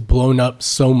why it's blown up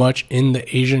so much in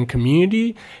the Asian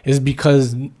community, is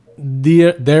because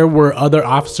there were other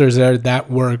officers there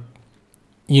that were,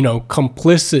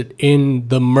 complicit in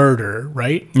the murder,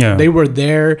 right? Yeah. They were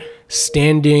there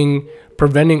standing,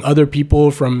 preventing other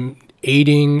people from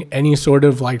aiding any sort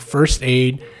of like first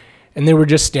aid, and they were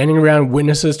just standing around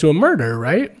witnesses to a murder,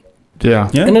 right?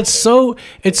 Yeah. And it's so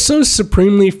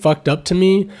supremely fucked up to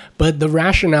me, but the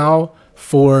rationale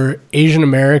for Asian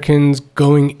Americans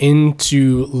going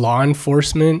into law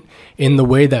enforcement in the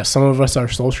way that some of us are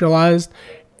socialized,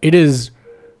 it is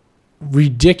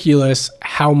ridiculous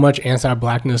how much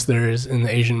anti-blackness there is in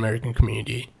the Asian American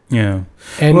community. Yeah.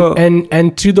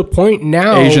 And to the point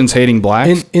now, Asians hating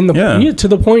blacks. To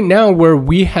the point now where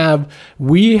we have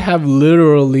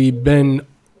literally been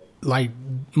like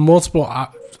multiple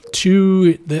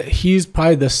he's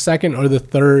probably the second or the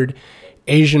third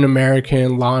Asian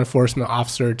American law enforcement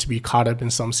officer to be caught up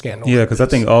in some scandal. Yeah, because I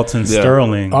think Alton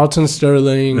Sterling.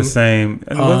 The same.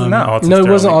 It wasn't Alton no, Sterling.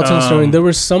 It wasn't Alton Sterling. There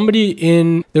was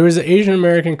there was an Asian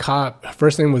American cop.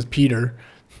 First name was Peter.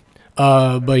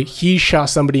 But he shot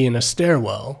somebody in a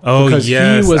stairwell. Oh,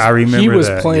 yes, I remember that. He was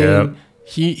playing.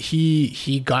 Yep.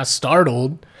 He got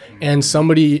startled, and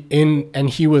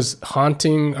he was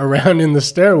haunting around in the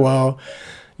stairwell.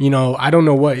 You know, I don't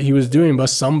know what he was doing, but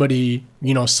somebody,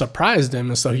 surprised him,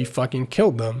 and so he fucking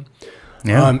killed them.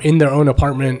 Yeah. In their own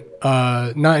apartment,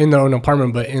 not in their own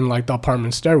apartment, but in like the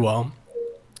apartment stairwell.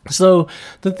 So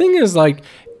the thing is, like,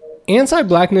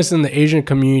 anti-blackness in the Asian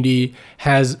community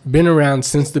has been around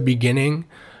since the beginning.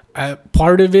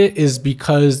 Part of it is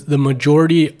because the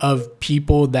majority of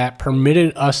people that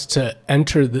permitted us to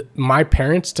enter, my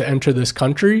parents to enter this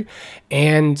country,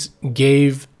 and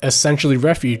gave essentially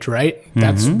refuge, right? Mm-hmm.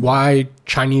 That's why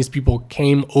Chinese people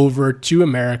came over to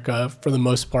America for the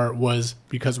most part, was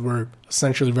because we're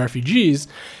essentially refugees.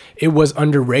 It was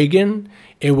under Reagan.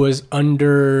 It was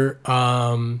under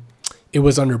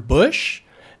Bush.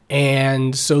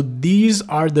 And so these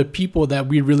are the people that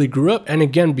we really grew up. And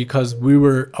again, because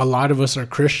a lot of us are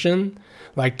Christian,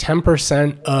 like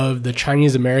 10% of the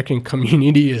Chinese American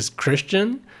community is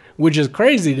Christian, which is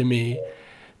crazy to me.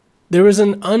 There was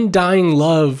an undying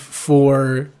love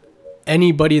for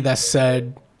anybody that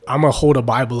said, I'm going to hold a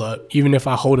Bible up, even if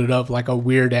I hold it up like a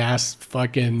weird ass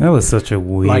fucking, that was such a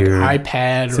weird, like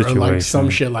iPad situation, or like some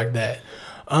shit like that.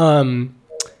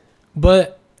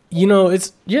 But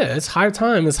it's high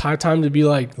time. It's high time to be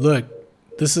like, look,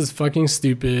 this is fucking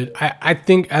stupid. I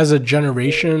think as a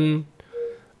generation,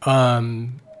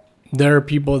 there are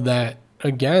people that,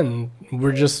 again,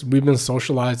 we've been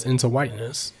socialized into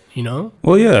whiteness,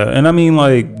 Well, yeah. And I mean,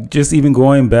 like, just even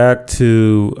going back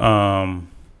to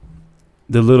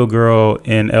the little girl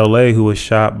in LA who was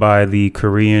shot by the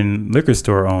Korean liquor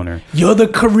store owner. Yo, the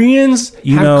Koreans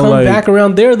have come back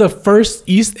around. They're the first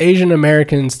East Asian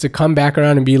Americans to come back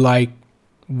around and be like,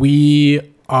 we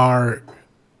are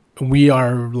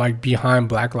like behind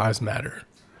Black Lives Matter.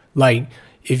 Like,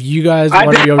 if you guys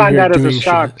want to be over here doing shit.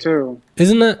 I did find that as a shock too.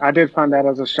 Isn't it? I did find that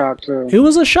as a shock too. It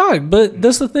was a shock, but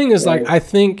that's the thing is, like, I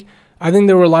think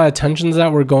there were a lot of tensions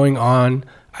that were going on.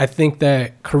 I think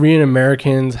that Korean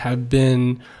Americans have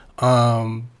been,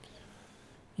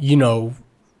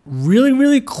 really,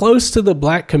 really close to the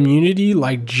black community,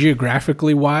 like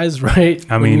geographically wise, right?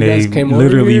 I mean, they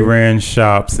literally ran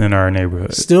shops in our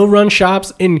neighborhood. Still run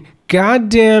shops in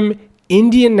goddamn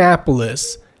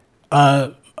Indianapolis.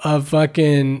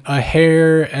 A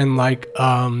hair and like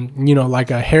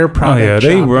a hair product. Oh yeah,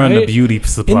 they run the beauty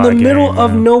supply in the middle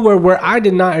of nowhere, where I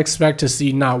did not expect to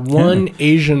see not one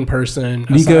Asian person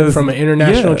aside from an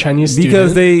international Chinese student.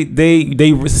 Because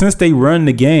they since they run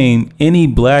the game, any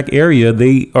black area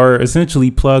they are essentially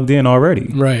plugged in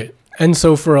already. Right, and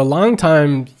so for a long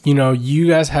time, you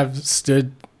guys have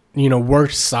stood,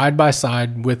 worked side by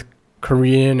side with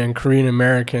Korean and Korean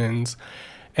Americans.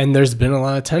 And there's been a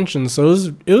lot of tension. So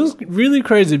it was really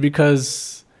crazy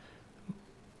because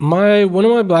one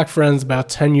of my black friends about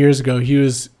 10 years ago, he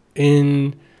was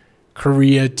in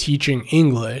Korea teaching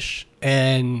English,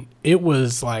 and it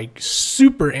was like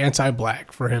super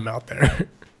anti-black for him out there.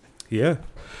 Yeah.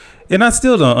 And I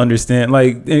still don't understand,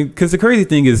 like, because the crazy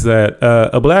thing is that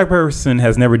a black person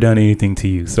has never done anything to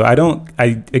you. So I don't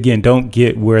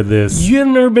get where this. You have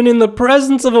never been in the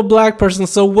presence of a black person.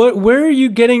 So where are you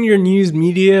getting your news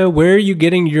media? Where are you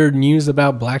getting your news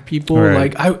about black people?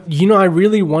 Right. Like, I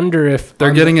really wonder if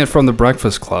they're getting it from the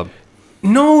Breakfast Club.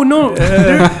 No.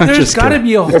 There's got to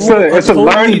be a whole it's a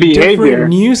learned behavior different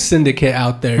news syndicate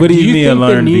out there. What do you mean a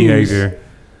learned behavior?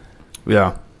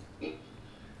 Yeah.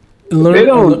 They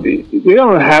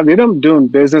don't doing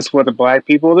business with the black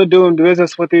people. They're doing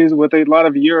business with a lot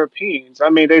of Europeans. I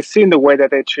mean, they've seen the way that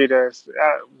they treat us.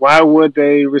 Why would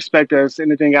they respect us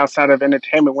anything outside of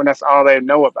entertainment when that's all they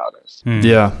know about us?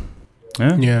 Yeah.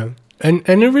 And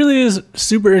it really is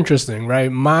super interesting, right?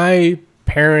 My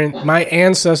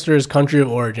ancestors' country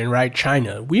of origin, right?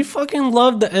 China. We fucking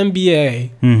love the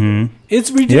NBA. Mm-hmm.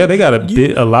 It's ridiculous. Yeah, they got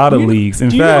a lot of leagues. In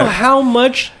fact, do you know how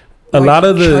much a lot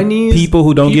of the Chinese people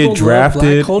who don't get people love black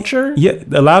drafted, culture. yeah,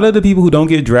 a lot of the people who don't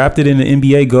get drafted in the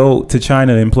NBA go to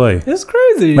China and play. It's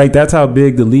crazy. Like that's how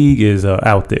big the league is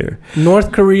out there.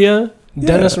 North Korea,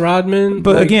 Dennis Rodman.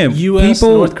 But like, again, US,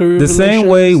 people North Korea the same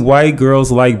way relations. white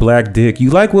girls like black dick. You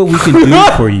like what we can do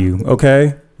for you,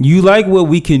 okay? You like what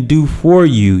we can do for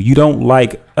you. You don't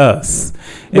like us.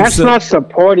 And That's so- not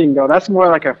supporting though. That's more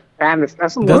like a fantasy.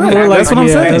 That's more That's like, more like, That's what I'm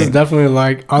saying. That's definitely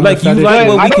like on Like, the you fetish, like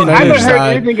what we can I haven't do. heard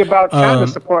anything about China Um,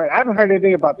 support. I haven't heard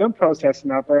anything about them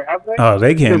protesting out there. Have they? Oh,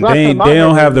 they can. Because last They time I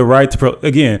don't heard have the right to.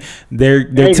 Again, they're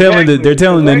Exactly. telling the They're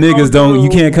going niggas don't. You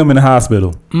through- can't come in the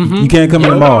hospital. You can't come in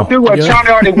the We're going mall. through what Yeah. China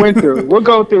already went through. We're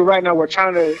going through right now what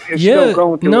China is still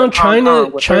going through. no, with Hong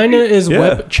Kong, with China their people. is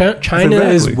Yeah. China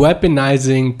is Exactly.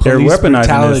 weaponizing They're police weaponizing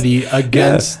brutality this.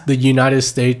 against the United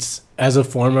States as a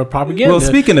form of propaganda. Well,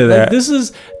 speaking of Like, that- this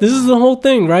is the whole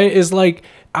thing, right? Is like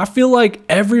I feel like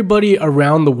everybody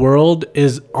around the world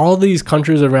is all these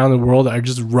countries around the world are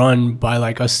just run by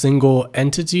like a single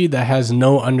entity that has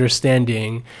no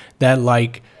understanding that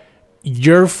like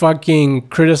you're fucking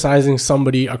criticizing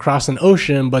somebody across an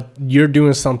ocean, but you're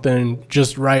doing something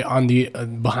just right on the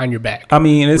behind your back. I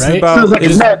mean, it's Right? about. Sounds like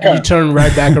It's, America. You turn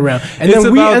right back around, and It's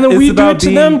then about- we it's do about it to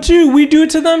being- them too. We do it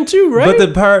to them too, right?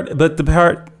 But the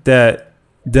part that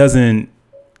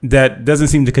doesn't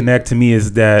seem to connect to me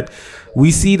is that we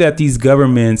see that these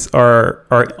governments are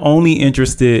only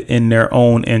interested in their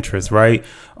own interests, right?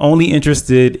 Only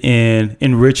interested in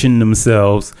enriching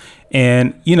themselves.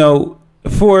 And, you know,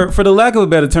 for the lack of a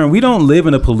better term, we don't live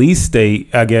in a police state,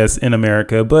 I guess, in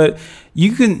America, but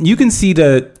you can see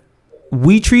that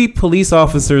we treat police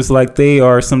officers like they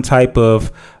are some type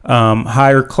of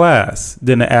higher class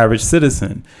than the average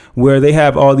citizen, where they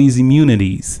have all these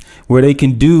immunities, where they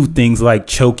can do things like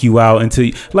choke you out until,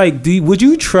 like, would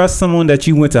you trust someone that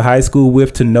you went to high school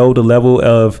with to know the level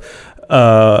of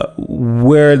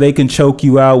where they can choke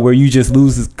you out, where you just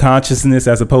lose consciousness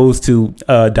as opposed to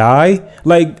die?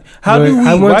 Like, how do we?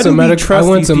 I Why went do to we medical. I trust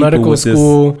went these to people medical with this?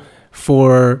 school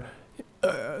for.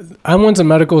 I went to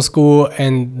medical school,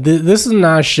 and this is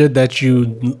not shit that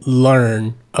you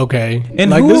learn. Okay,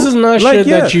 And like who- this is not like, shit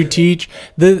that yeah. you teach.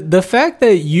 The fact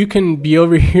that you can be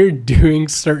over here doing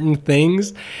certain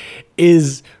things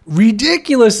is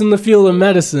ridiculous in the field of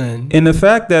medicine. And the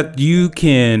fact that you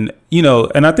can, you know,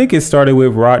 and I think it started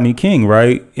with Rodney King,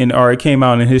 right? Or it came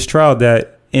out in his trial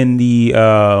that in the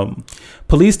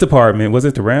police department, was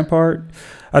it the Rampart?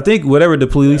 I think whatever the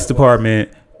police department,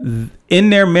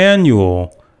 in their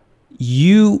manual,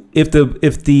 if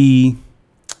the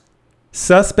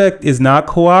suspect is not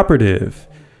cooperative,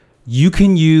 you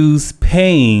can use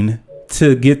pain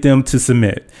to get them to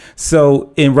submit.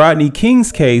 So in Rodney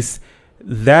King's case,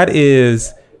 that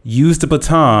is use the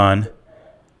baton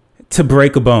to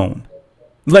break a bone.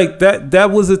 Like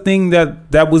that was a thing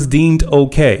that was deemed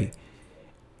okay.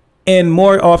 And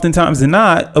more oftentimes than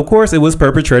not, of course, it was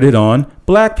perpetrated on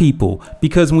black people,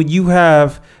 because when you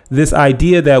have this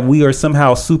idea that we are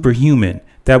somehow superhuman,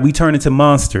 that we turn into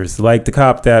monsters, like the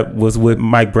cop that was with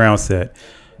Mike Brown said,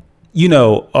 you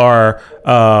know, or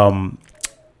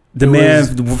the man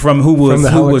from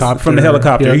the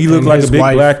helicopter. Yep, He looked and like a his big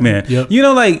wife. black man. Yep. You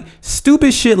know, like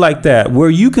stupid shit like that, where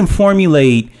you can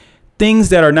formulate things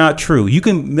that are not true. You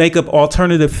can make up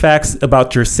alternative facts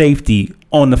about your safety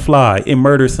on the fly and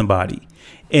murder somebody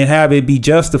and have it be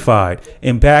justified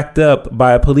and backed up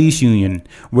by a police union,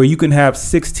 where you can have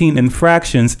 16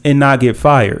 infractions and not get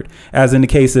fired, as in the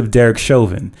case of Derek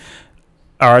Chauvin.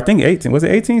 Or I think 18. Was it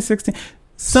 18, 16?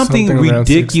 Something around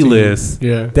ridiculous 16.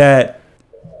 Yeah. that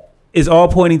is all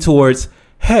pointing towards,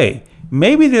 hey,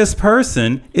 maybe this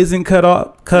person isn't cut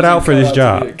out for this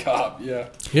job.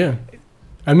 Yeah.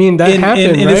 I mean, that And-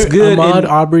 happened, and right? it's good, Ahmaud and-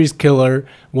 Arbery's killer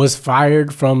was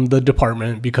fired from the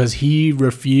department because he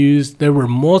refused. There were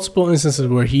multiple instances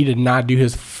where he did not do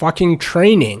his fucking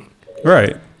training.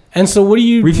 Right. And so what do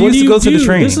you Refuse what do to you go to the do?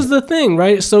 training. This is the thing,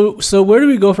 right? So where do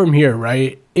we go from here,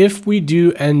 right? If we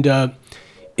do end up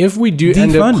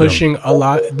Defund pushing a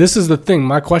lot, this is the thing.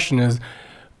 My question is,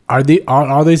 are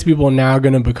these people now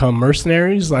going to become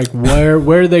mercenaries? Like where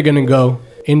are they going to go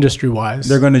industry wise?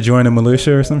 They're going to join a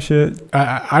militia or some shit.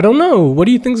 I don't know. What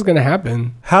do you think is going to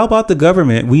happen? How about the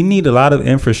government? We need a lot of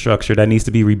infrastructure that needs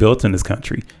to be rebuilt in this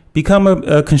country. Become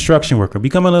a construction worker,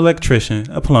 become an electrician,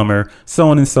 a plumber, so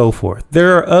on and so forth.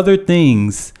 There are other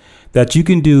things that you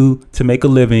can do to make a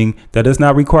living that does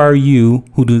not require you,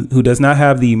 who does not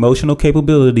have the emotional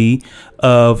capability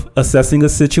of assessing a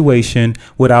situation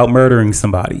without murdering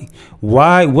somebody.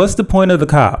 Why? What's the point of the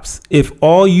cops if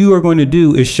all you are going to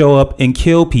do is show up and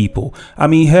kill people? I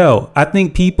mean, hell, I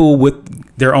think people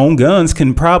with their own guns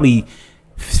can probably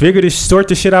figure to sort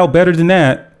the shit out better than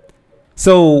that.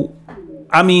 So,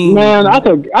 I mean, man,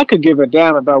 I could give a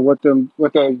damn about what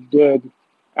they did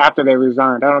after they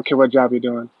resigned. I don't care what job you're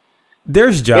doing.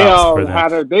 there's jobs for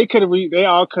them. They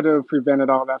all could have prevented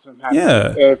all that from happening.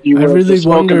 Yeah. If you I were really just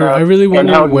spoken wonder. up I really and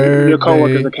wonder held where your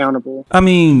coworkers they, accountable. I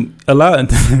mean, a lot.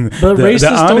 But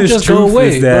racists don't just go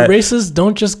away. But racists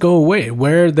don't just go away.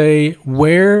 Wherever they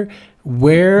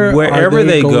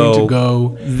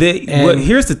go,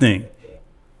 here's the thing: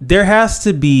 there has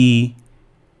to be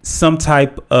some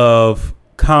type of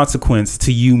consequence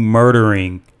to you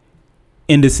murdering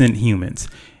innocent humans.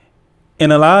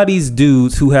 And a lot of these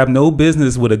dudes who have no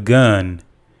business with a gun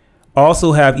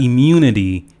also have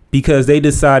immunity because they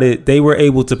decided they were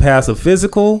able to pass a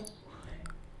physical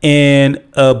and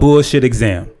a bullshit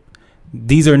exam.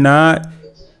 These are not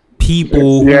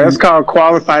people. Yeah, it's called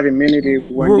qualified immunity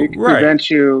when you prevent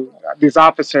these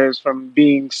officers from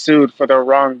being sued for their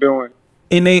wrongdoing.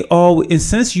 And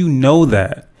since you know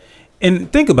that,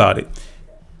 and think about it.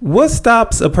 What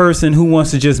stops a person who wants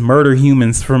to just murder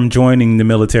humans from joining the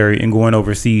military and going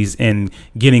overseas and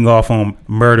getting off on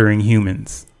murdering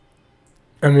humans?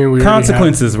 I mean, we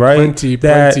consequences, right?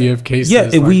 Plenty of cases.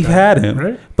 Yeah, we've had them.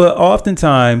 Right? But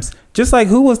oftentimes, just like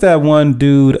who was that one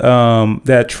dude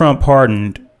that Trump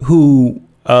pardoned who,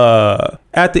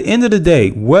 at the end of the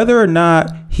day, whether or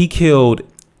not he killed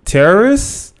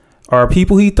terrorists, are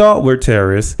people he thought were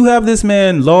terrorists. You have this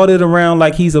man lauded around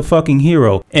like he's a fucking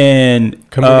hero and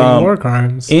committing war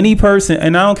crimes. Any person,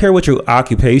 and I don't care what your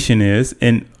occupation is,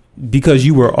 and because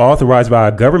you were authorized by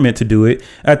a government to do it,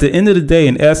 at the end of the day,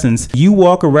 in essence, you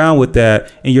walk around with that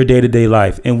in your day-to-day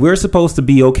life, and we're supposed to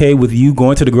be okay with you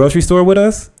going to the grocery store with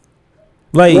us?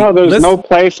 Like, no, there's no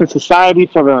place in society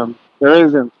for them. There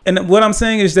isn't. And what I'm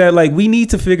saying is that, like, we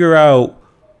need to figure out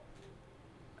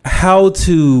how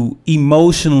to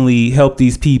emotionally help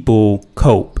these people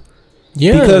cope.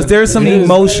 Yeah, because there's some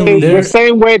emotionally... The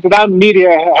same way that our media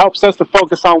helps us to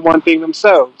focus on one thing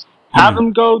themselves. Have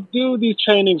them go do these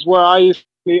trainings where I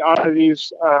see all of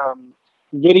these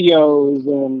videos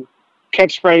and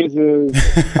catchphrases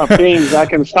of things that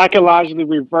can psychologically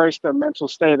reverse the mental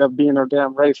state of being a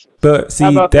damn racist. But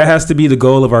see, that has to be the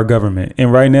goal of our government. And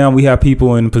right now we have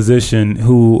people in position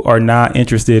who are not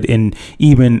interested in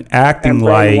even acting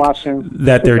like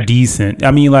that they're decent.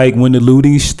 I mean, like when the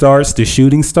looting starts, the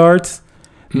shooting starts.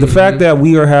 The fact that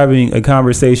we are having a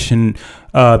conversation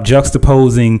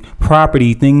juxtaposing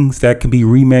property, things that can be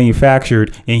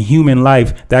remanufactured, in human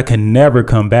life that can never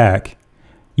come back.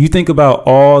 You think about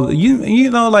all, you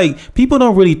know, like people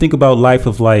don't really think about life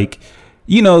of like,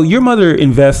 you know, your mother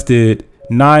invested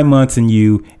 9 months in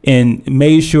you and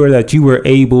made sure that you were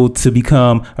able to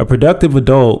become a productive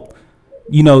adult,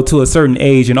 you know, to a certain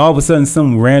age. And all of a sudden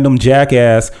some random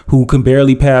jackass who can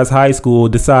barely pass high school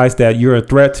decides that you're a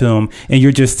threat to him and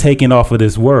you're just taken off of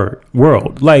this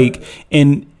world. Like,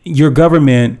 in your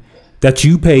government that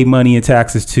you pay money and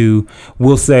taxes to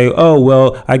will say, oh,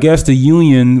 well, I guess the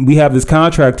union, we have this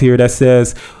contract here that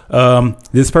says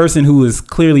this person who is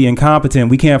clearly incompetent,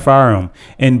 we can't fire him.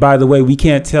 And by the way, we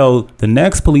can't tell the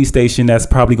next police station that's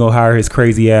probably going to hire his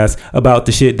crazy ass about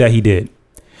the shit that he did.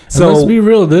 So and let's be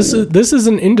real. This is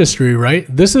an industry, right?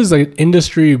 This is an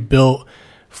industry built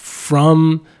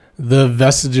from the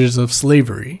vestiges of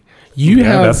slavery. You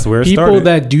have people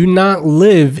that do not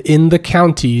live in the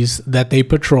counties that they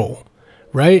patrol.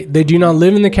 Right? They do not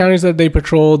live in the counties that they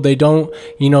patrol. They don't,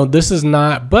 you know, this is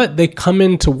not, but they come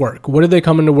into work. What do they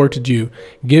come into work to do?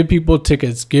 Give people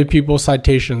tickets, give people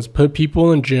citations, put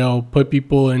people in jail, put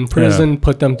people in prison,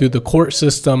 put them through the court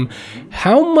system.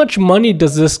 How much money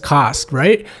does this cost,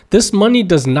 right? This money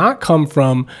does not come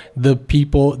from the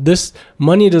people. This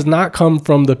money does not come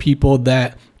from the people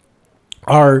that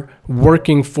are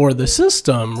working for the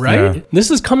system, right? Yeah.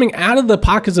 This is coming out of the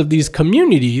pockets of these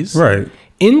communities. Right.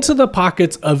 Into the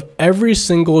pockets of every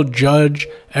single judge,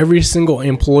 every single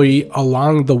employee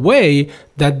along the way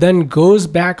that then goes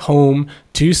back home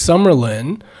to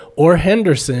Summerlin or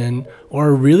Henderson or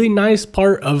a really nice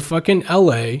part of fucking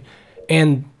LA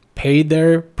and pay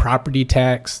their property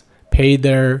tax, pay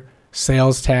their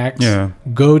sales tax,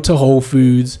 go to Whole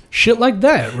Foods, shit like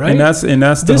that, right? And that's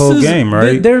the whole game,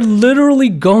 right? They're literally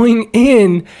going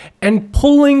in and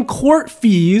pulling court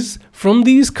fees from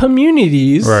these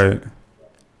communities. Right.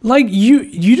 Like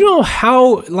you know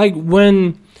how, like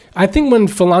when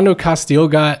Philando Castile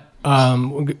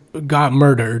got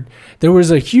murdered, there was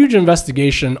a huge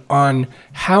investigation on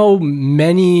how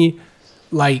many,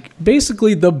 like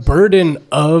basically the burden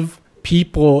of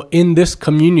people in this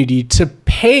community to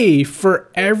pay for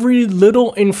every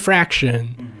little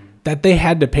infraction that they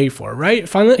had to pay for, right?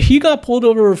 Finally, he got pulled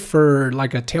over for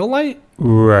like a taillight,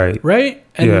 right?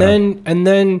 And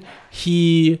then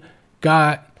he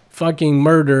got fucking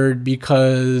murdered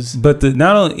because. But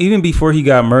even before he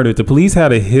got murdered, the police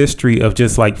had a history of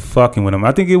just like fucking with him.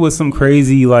 I think it was some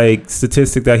crazy like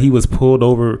statistic that he was pulled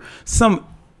over some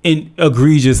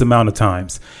egregious amount of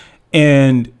times,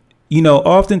 and.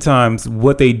 Oftentimes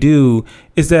what they do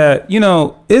is that,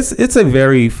 it's a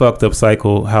very fucked up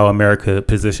cycle how America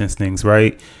positions things,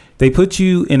 right? They put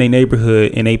you in a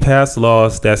neighborhood and they pass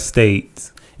laws that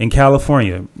states in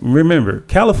California. Remember,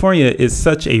 California is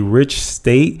such a rich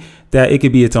state that it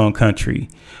could be its own country.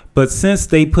 But since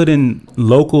they put in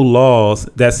local laws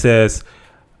that says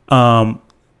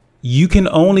you can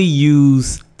only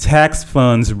use tax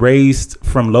funds raised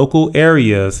from local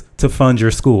areas to fund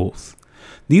your schools.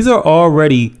 These are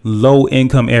already low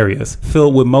income areas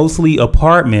filled with mostly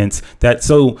apartments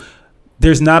so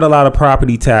there's not a lot of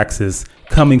property taxes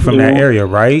coming from that area,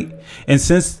 right? And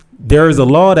since there is a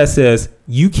law that says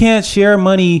you can't share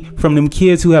money from them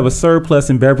kids who have a surplus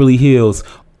in Beverly Hills,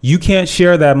 you can't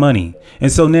share that money.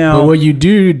 And so now. But what you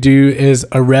do is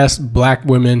arrest black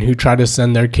women who try to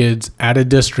send their kids out of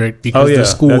district because the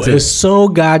school is so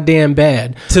goddamn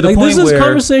bad. To the point this is where.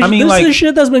 Conversation. This is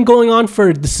shit that's been going on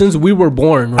since we were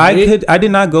born, right? I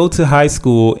did not go to high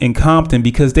school in Compton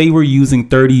because they were using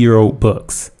 30-year-old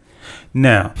books.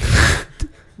 Now,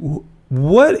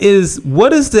 what is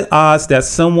the odds that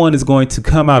someone is going to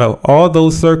come out of all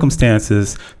those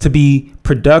circumstances to be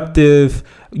productive,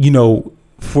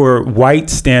 for white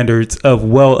standards of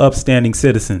well upstanding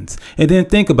citizens? And then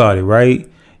think about it, right?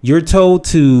 You're told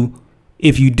to,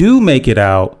 if you do make it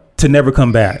out, to never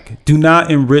come back. Do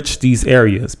not enrich these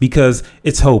areas because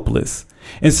it's hopeless.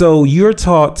 And so you're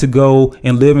taught to go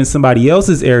and live in somebody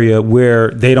else's area where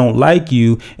they don't like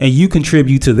you, and you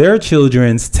contribute to their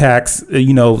children's tax,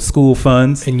 school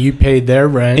funds. And you pay their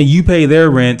rent. And you pay their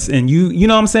rents. And you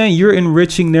know what I'm saying? You're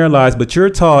enriching their lives, but you're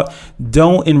taught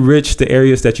don't enrich the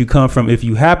areas that you come from if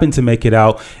you happen to make it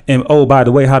out. And oh, by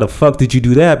the way, how the fuck did you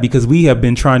do that? Because we have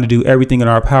been trying to do everything in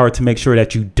our power to make sure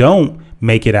that you don't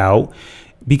make it out,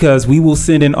 because we will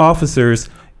send in officers.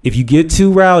 If you get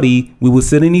too rowdy, we will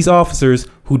send in these officers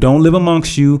who don't live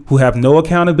amongst you, who have no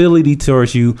accountability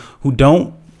towards you, who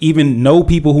don't even know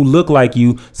people who look like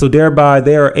you. So thereby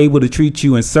they are able to treat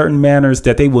you in certain manners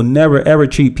that they will never, ever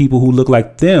treat people who look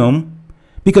like them.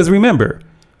 Because remember,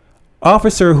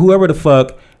 officer, whoever the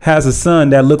fuck has a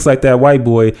son that looks like that white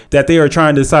boy that they are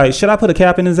trying to decide, should I put a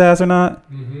cap in his ass or not?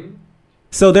 Mm-hmm.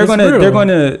 So they're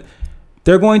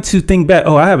going to think back,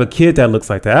 oh, I have a kid that looks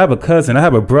like that. I have a cousin. I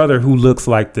have a brother who looks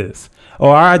like this.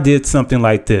 Or I did something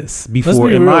like this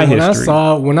before in my history.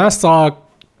 When I saw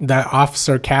that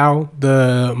Officer Cal,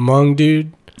 the Hmong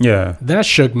dude, that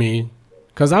shook me,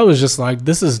 because I was just like,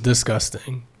 this is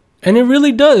disgusting. And it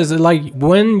really does. Like,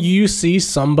 when you see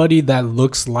somebody that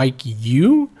looks like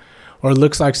you, or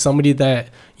looks like somebody that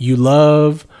you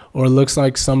love, or looks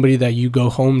like somebody that you go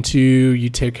home to, you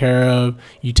take care of,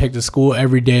 you take to school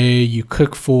every day, you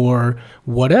cook for,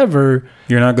 whatever.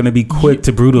 You're not going to be quick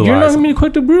to brutalize them. You're not going to be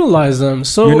quick to brutalize them.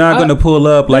 So you're not going to pull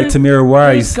up like Tamir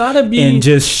Rice and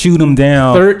just shoot them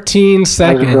down. 13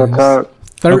 seconds.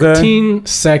 13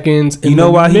 seconds. You know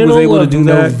why he was able to do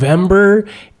that? November,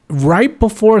 right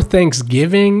before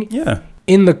Thanksgiving. Yeah.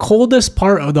 In the coldest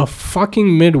part of the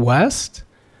fucking Midwest.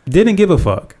 Didn't give a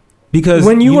fuck. Because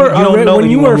when you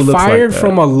were fired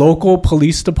from a local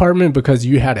police department because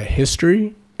you had a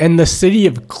history, and the city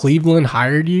of Cleveland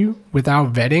hired you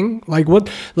without vetting, like what?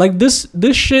 Like this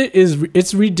shit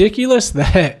it's ridiculous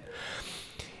that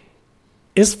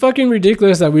it's fucking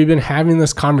ridiculous that we've been having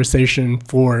this conversation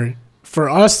for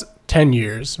us 10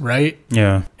 years, right?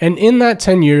 Yeah. And in that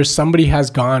 10 years, somebody has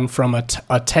gone from a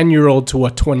 10-year-old to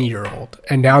a 20-year-old,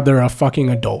 and now they're a fucking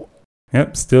adult.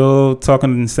 Yep. Still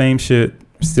talking the same shit.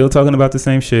 Still talking about the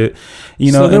same shit,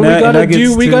 So then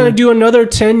we gotta do another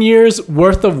 10 years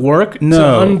worth of work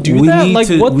to undo that. Like,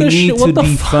 what the shit? What the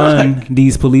fuck?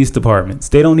 These police departments.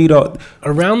 They don't need all.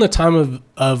 Around the time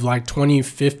of like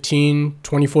 2014,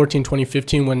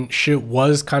 2015, when shit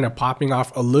was kind of popping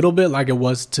off a little bit, like it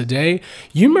was today.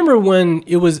 You remember when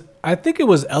it was? I think it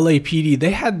was LAPD.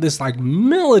 They had this like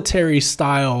military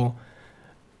style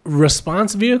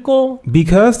response vehicle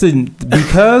because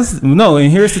no,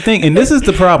 and here's the thing, and this is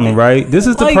the problem, right? This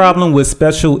is the problem with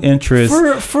special interest for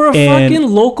a fucking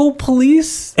local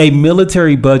police, a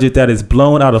military budget that is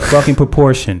blown out of fucking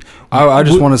proportion. I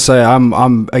just want to say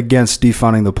I'm against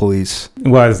defunding the police.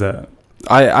 Why is that?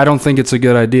 I don't think it's a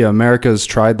good idea. America's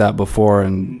tried that before,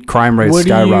 and crime rates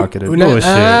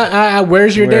skyrocketed.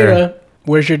 Where's your data?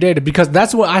 Where's your data? Because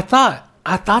that's what I thought.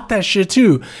 I thought that shit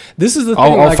too. This is the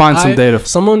thing. I'll find some data.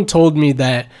 Someone told me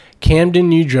that Camden,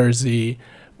 New Jersey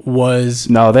was...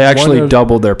 No, they actually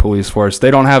doubled their police force.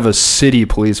 They don't have a city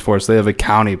police force. They have a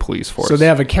county police force. So they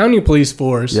have a county police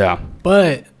force. Yeah.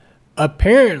 But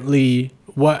apparently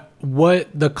what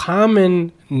the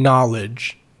common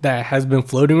knowledge that has been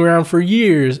floating around for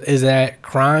years is that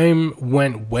crime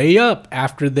went way up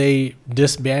after they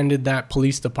disbanded that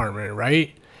police department,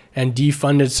 right? And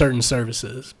defunded certain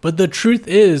services. But the truth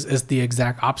is the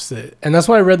exact opposite. And that's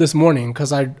what I read this morning,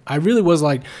 because I really was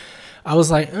like,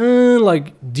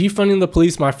 defunding the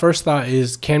police, my first thought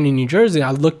is Camden, New Jersey.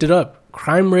 I looked it up.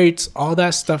 Crime rates, all that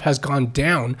stuff has gone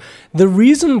down. The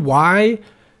reason why,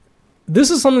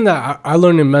 this is something that I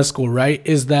learned in med school, right,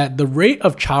 is that the rate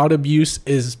of child abuse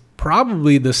is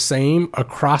probably the same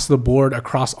across the board,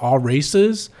 across all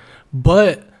races,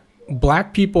 but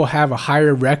Black people have a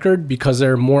higher record because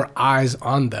there are more eyes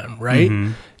on them, right?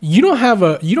 Mm-hmm. You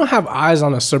don't have eyes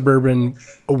on a suburban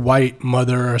white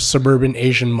mother or a suburban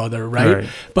Asian mother, right?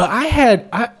 But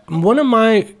one of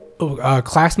my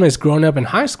classmates growing up in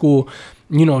high school,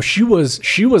 you know, she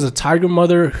was a tiger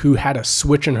mother who had a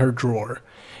switch in her drawer,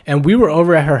 and we were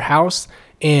over at her house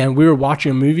and we were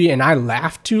watching a movie and I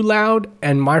laughed too loud,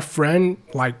 and my friend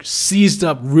like seized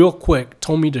up real quick,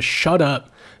 told me to shut up,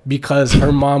 because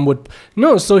her mom would...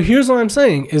 No, so here's what I'm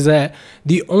saying, is that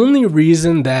the only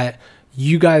reason that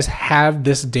you guys have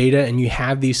this data and you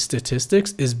have these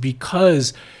statistics is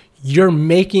because you're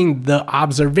making the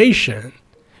observation.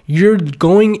 You're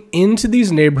going into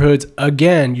these neighborhoods.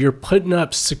 Again, you're putting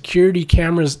up security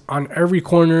cameras on every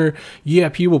corner. You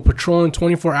have people patrolling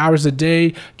 24 hours a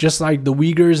day, just like the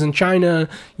Uyghurs in China,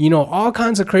 you know, all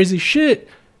kinds of crazy shit.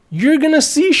 You're gonna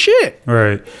see shit,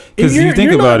 right? Because you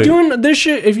think about it, doing this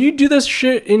shit. If you do this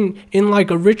shit in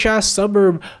like a rich ass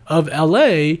suburb of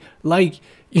LA, like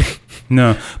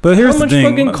no. But here's the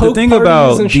thing: the thing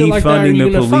about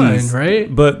defunding the police,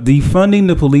 right? But defunding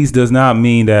the police does not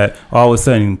mean that all of a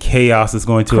sudden chaos is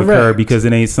going to occur because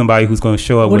it ain't somebody who's going to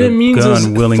show up with a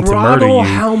gun willing to murder you.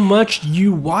 How much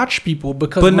you watch people,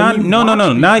 because but not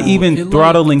even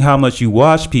throttling how much you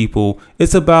watch people.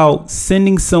 It's about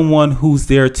sending someone who's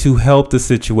there to help the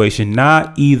situation,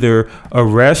 not either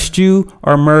arrest you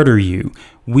or murder you.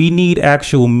 We need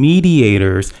actual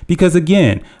mediators, because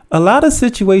again, a lot of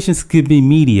situations could be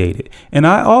mediated. And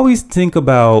I always think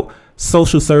about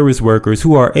social service workers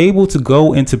who are able to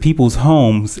go into people's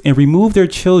homes and remove their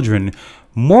children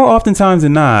more oftentimes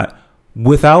than not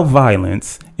without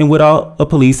violence and without a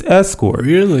police escort.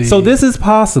 Really? So this is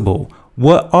possible.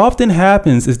 What often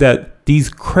happens is that these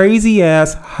crazy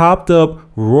ass, hopped up,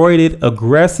 roided,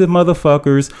 aggressive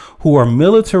motherfuckers who are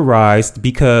militarized,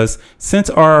 because since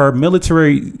our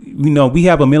military, you know, we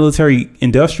have a military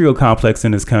industrial complex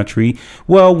in this country.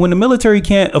 Well, when the military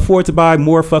can't afford to buy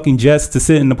more fucking jets to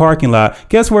sit in the parking lot,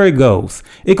 guess where it goes?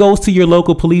 It goes to your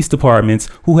local police departments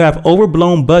who have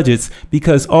overblown budgets,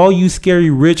 because all you scary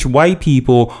rich white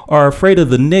people are afraid of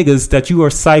the niggas that you are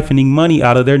siphoning money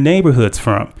out of their neighborhoods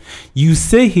from. You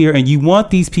sit here and you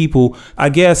want these people, I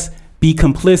guess, be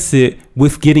complicit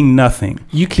with getting nothing.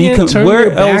 You can't turn your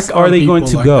back. Where else are they going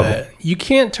to go? That. You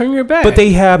can't turn your back. But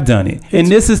they have done it. And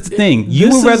this is the thing.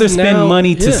 You would rather spend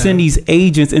money to send these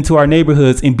agents into our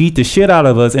neighborhoods and beat the shit out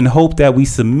of us and hope that we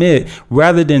submit,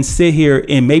 rather than sit here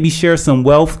and maybe share some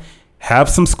wealth, have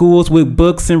some schools with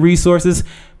books and resources,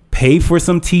 pay for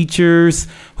some teachers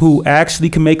who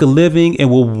actually can make a living and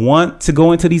will want to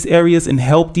go into these areas and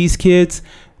help these kids.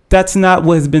 That's not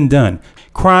what has been done.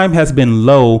 Crime has been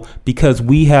low because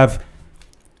we have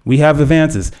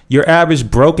advances. Your average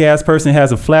broke ass person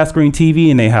has a flat screen TV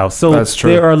in their house, so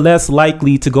they are less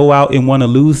likely to go out and want to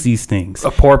lose these things.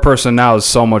 A poor person now is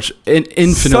so much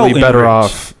infinitely better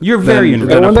off. You're very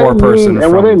than a poor person.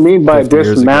 And what they mean by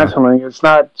dismantling, it's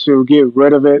not to get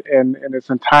rid of it in its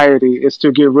entirety. It's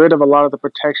to get rid of a lot of the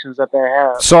protections that they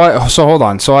have. So hold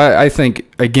on. So I think,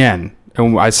 again,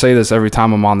 and I say this every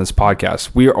time I'm on this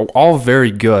podcast, we are all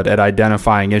very good at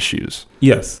identifying issues.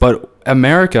 Yes. But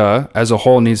America as a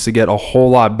whole needs to get a whole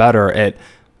lot better at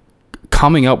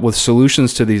coming up with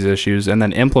solutions to these issues and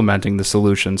then implementing the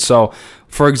solutions. So,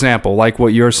 for example, like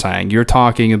what you're saying, you're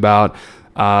talking about,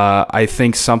 I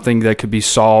think, something that could be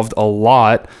solved a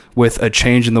lot with a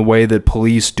change in the way that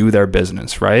police do their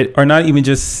business, right? Or not even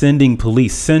just sending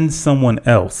police, send someone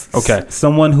else. Okay.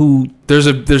 Someone who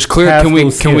there's clear, can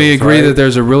we agree that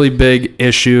there's a really big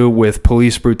issue with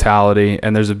police brutality,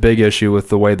 and there's a big issue with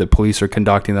the way that police are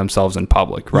conducting themselves in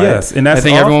public, right? Yes, and that's I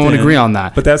think everyone would agree on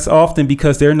that. But that's often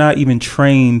because they're not even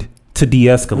trained to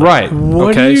de-escalate. Right.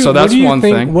 Okay. So that's one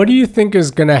thing. What do you think is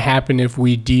going to happen if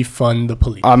we defund the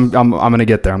police? I'm going to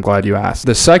get there. I'm glad you asked.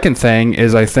 The second thing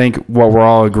is, I think what we're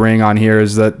all agreeing on here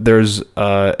is that there's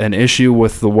an issue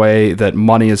with the way that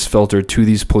money is filtered to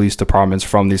these police departments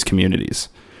from these communities.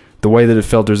 The way that it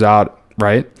filters out,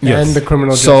 right? Yes. And the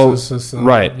criminal justice system.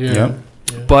 Right. Yeah.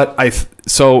 But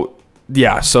so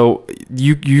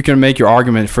you can make your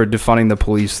argument for defunding the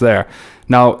police there.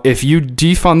 Now, if you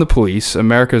defund the police,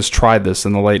 America's tried this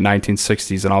in the late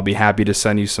 1960s, and I'll be happy to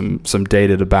send you some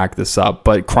data to back this up.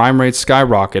 But crime rates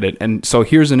skyrocketed, and so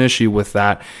here's an issue with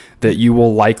that you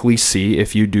will likely see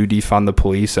if you do defund the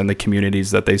police and the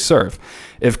communities that they serve.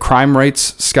 If crime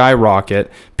rates skyrocket,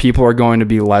 people are going to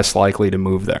be less likely to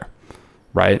move there,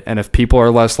 right? And if people are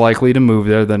less likely to move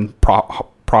there, then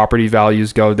property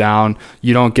values go down.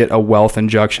 You don't get a wealth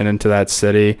injection into that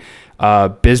city.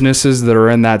 Businesses that are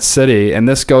in that city, and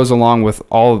this goes along with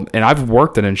and I've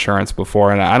worked in insurance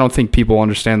before, and I don't think people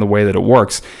understand the way that it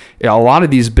works. A lot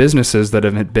of these businesses that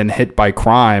have been hit by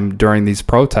crime during these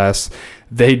protests,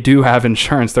 they do have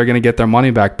insurance. They're going to get their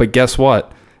money back. But guess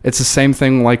what? It's the same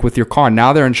thing like with your car.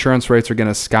 Now their insurance rates are going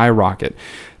to skyrocket.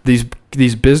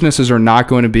 These businesses are not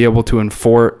going to be able to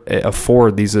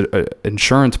afford these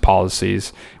insurance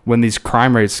policies when these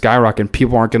crime rates skyrocket.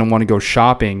 People aren't going to want to go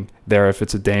shopping there if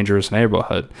it's a dangerous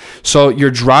neighborhood. So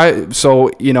you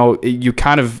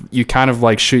kind of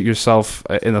like shoot yourself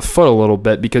in the foot a little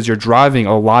bit, because you're driving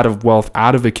a lot of wealth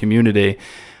out of a community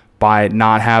by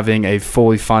not having a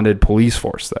fully funded police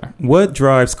force there. What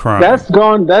drives crime? That's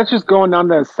just going on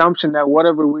the assumption that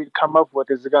whatever we come up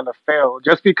with is going to fail.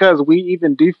 Just because we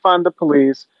even defund the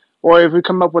police, or if we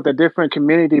come up with a different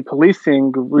community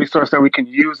policing resource that we can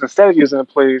use instead of using the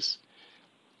police,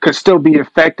 could still be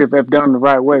effective if done the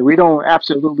right way. We don't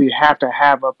absolutely have to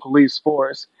have a police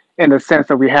force in the sense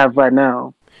that we have right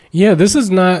now. Yeah, this is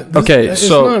not... It's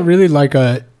not really like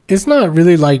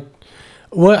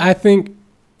what I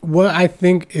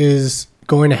think is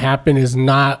going to happen is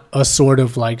not a sort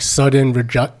of like sudden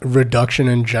reduction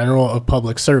in general of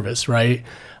public service, right?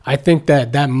 I think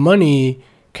that money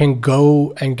can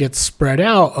go and get spread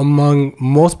out among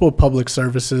multiple public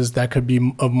services that could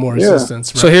be of more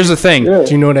assistance. Right? So here's the thing. Do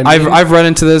you know what I mean? I've read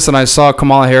into this, and I saw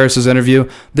Kamala Harris's interview.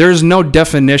 There's no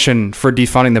definition for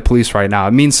defunding the police right now.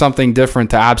 It means something different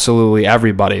to absolutely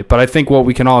everybody. But I think what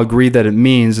we can all agree that it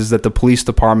means is that the police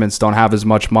departments don't have as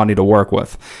much money to work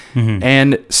with. Mm-hmm.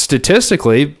 And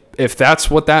statistically, if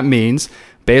that's what that means,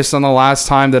 based on the last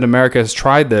time that America has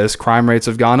tried this, crime rates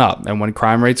have gone up. And when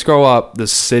crime rates go up, the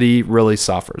city really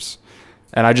suffers.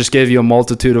 And I just gave you a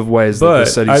multitude of ways that the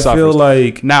city suffers. I feel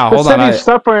like... Now, hold on. The city's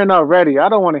suffering already. I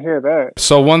don't want to hear that.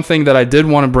 So one thing that I did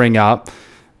want to bring up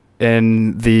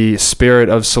in the spirit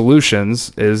of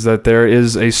solutions is that there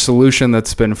is a solution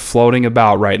that's been floating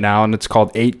about right now, and it's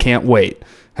called 8 Can't Wait.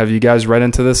 Have you guys read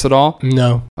into this at all?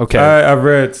 No. Okay. I've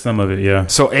read some of it, yeah.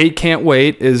 So 8 Can't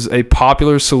Wait is a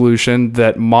popular solution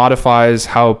that modifies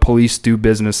how police do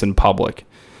business in public.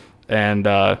 And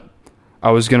I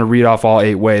was going to read off all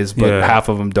 8 ways, but half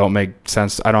of them don't make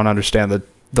sense. I don't understand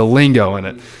the lingo in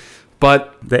it.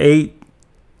 But the 8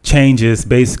 changes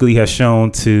basically has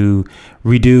shown to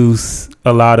reduce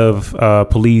a lot of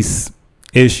police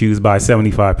issues by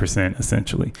 75%,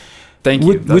 essentially. Thank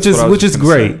you. Which is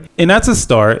great, and that's a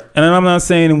start. And I'm not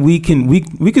saying we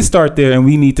can start there, and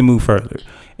we need to move further.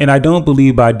 And I don't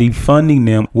believe by defunding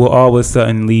them will all of a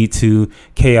sudden lead to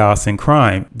chaos and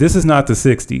crime. This is not the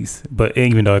 60s, but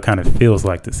even though it kind of feels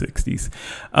like the 60s.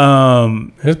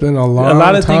 It's been a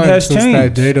lot of things has changed.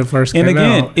 That data first came out. And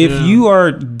again, out. if you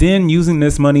are then using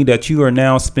this money that you are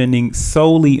now spending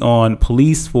solely on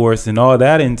police force and all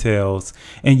that entails,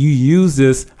 and you use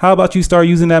this, how about you start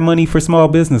using that money for small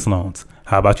business loans?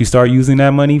 How about you start using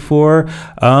that money for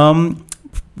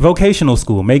vocational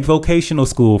school? Make vocational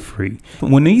school free.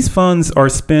 When these funds are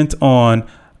spent on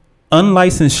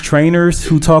unlicensed trainers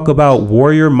who talk about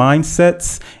warrior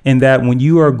mindsets, and that when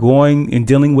you are going and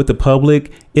dealing with the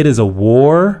public, it is a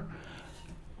war.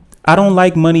 I don't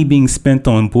like money being spent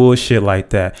on bullshit like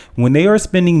that. When they are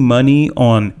spending money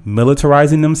on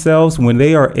militarizing themselves, when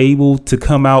they are able to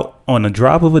come out on a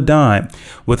drop of a dime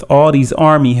with all these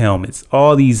army helmets,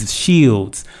 all these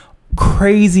shields,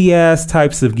 crazy ass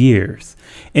types of gears,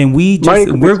 and we're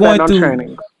going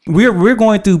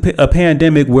through a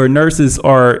pandemic where nurses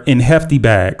are in hefty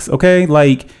bags. Okay,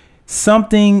 like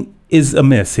something is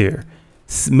amiss here.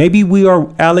 Maybe we are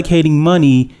allocating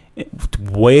money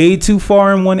way too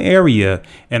far in one area,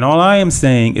 and all I am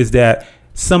saying is that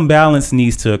some balance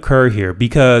needs to occur here,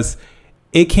 because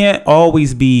it can't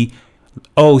always be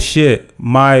oh shit,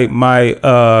 my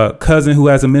cousin who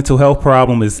has a mental health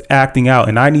problem is acting out,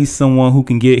 and I need someone who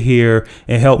can get here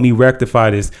and help me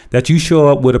rectify this. That you show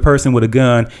up with a person with a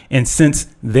gun, and since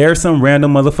there's some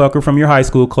random motherfucker from your high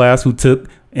school class who took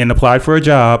and applied for a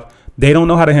job, they don't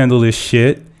know how to handle this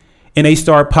shit, and they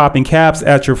start popping caps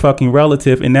at your fucking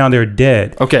relative, and now they're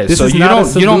dead. Okay, This so is you not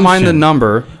a don't mind the solution.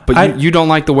 number, but you don't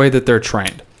like the way that they're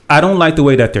trained. I don't like the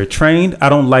way that they're trained. I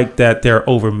don't like that they're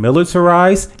over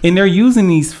militarized, and they're using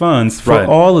these funds for Right.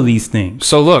 all of these things.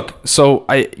 So look,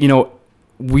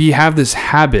 we have this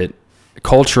habit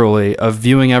culturally of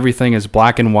viewing everything as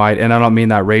black and white, and I don't mean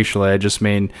that racially. I just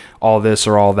mean all this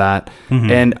or all that.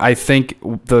 And I think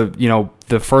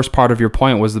the first part of your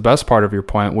point was the best part of your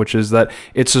point, which is that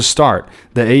it's a start.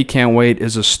 The 8 Can't Wait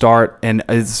is a start, and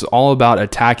it's all about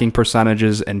attacking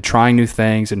percentages and trying new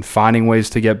things and finding ways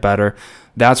to get better.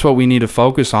 That's what we need to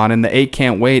focus on. And the 8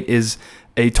 Can't Wait is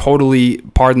a totally,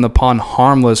 pardon the pun,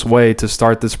 harmless way to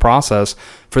start this process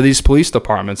for these police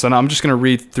departments. And I'm just going to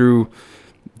read through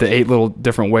the 8 little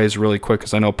different ways really quick,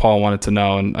 because I know Paul wanted to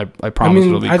know, and I promise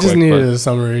it'll be quick. I just needed a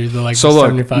summary. So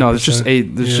look, no, it's just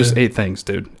 8. There's just 8 things,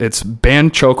 dude. It's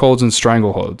ban chokeholds and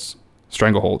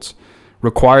strangleholds,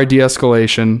 require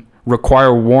de-escalation,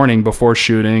 require warning before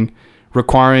shooting,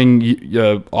 requiring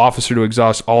officer to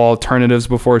exhaust all alternatives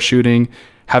before shooting,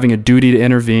 having a duty to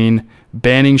intervene,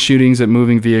 banning shootings at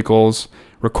moving vehicles,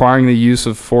 requiring the use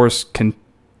of force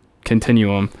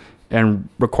continuum, and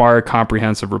require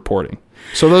comprehensive reporting.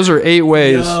 So those are 8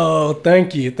 ways. Oh,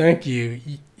 thank you.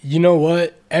 You know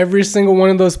what? Every single one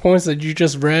of those points that you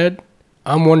just read,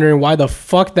 I'm wondering why the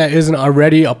fuck that isn't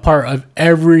already a part of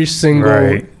every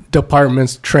single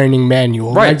department's training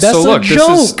manual. Right. Like, that's so look, a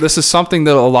joke. this is something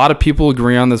that a lot of people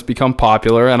agree on that's become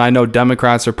popular, and I know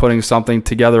Democrats are putting something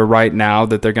together right now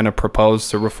that they're going to propose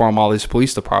to reform all these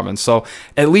police departments. So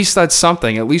at least that's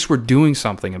something. At least we're doing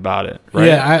something about it. Right?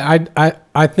 Yeah,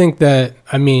 I think that.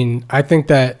 I mean, I think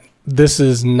that this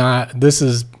is not. This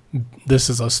is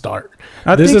a start.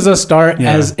 This is a start.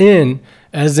 Yeah. As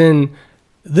in.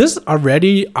 This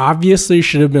already obviously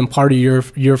should have been part of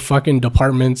your fucking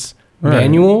department's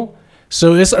manual.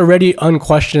 So it's already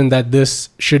unquestioned that this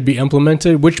should be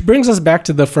implemented, which brings us back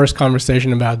to the first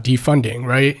conversation about defunding,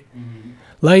 right? Mm-hmm.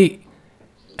 Like,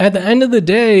 at the end of the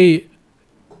day,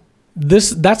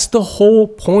 that's the whole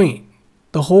point.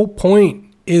 The whole point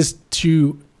is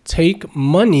to take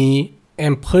money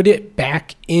and put it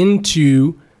back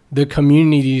into the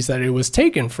communities that it was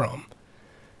taken from.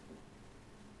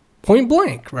 Point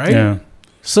blank, right? Yeah.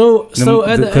 So at the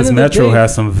end of because the Metro day,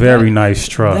 has some very nice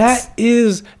trucks.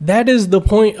 that is the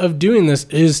point of doing this,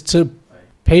 is to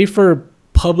pay for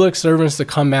public servants to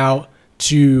come out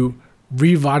to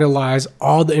revitalize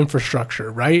all the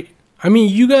infrastructure, right? I mean,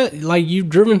 you've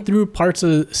driven through parts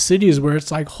of cities where it's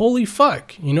like, holy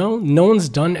fuck, no one's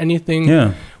done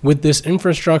anything with this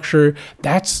infrastructure.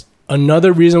 That's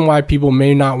another reason why people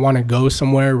may not want to go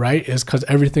somewhere, right? Is because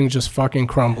everything's just fucking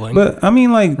crumbling. But I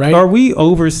mean, like, right? Are we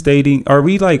overlooking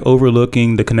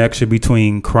the connection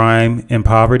between crime and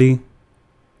poverty?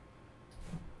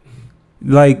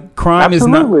 Like, crime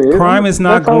Absolutely. is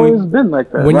not That's going. always been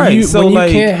like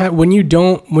that.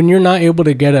 When you're not able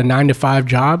to get a 9-to-5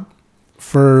 job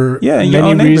for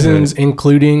many reasons,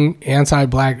 including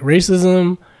anti-black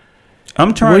racism,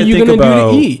 I'm trying to think what are you about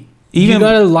gonna do to eat? You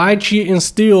gotta lie, cheat, and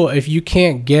steal if you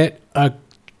can't get a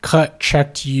cut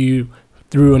checked to you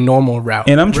through a normal route.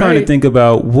 And I'm trying to think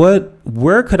about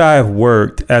where could I have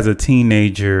worked as a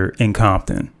teenager in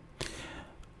Compton?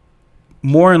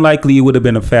 More than likely, it would have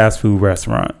been a fast food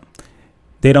restaurant.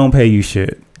 They don't pay you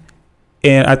shit.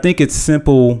 And I think it's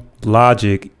simple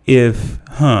logic.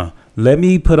 Let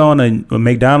me put on a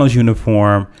McDonald's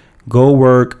uniform, go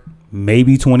work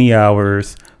maybe 20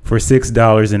 hours for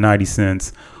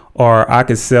 $6.90. Or I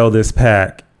could sell this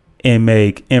pack and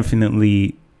make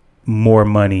infinitely more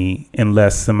money in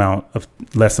less amounts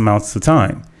of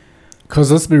time.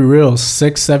 Because let's be real,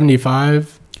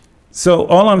 $6.75. So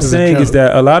all I'm saying is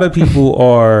that a lot of people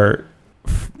are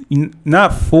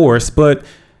not forced, but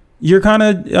you're kind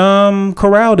of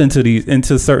corralled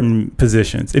into certain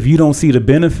positions if you don't see the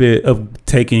benefit of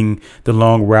taking the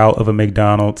long route of a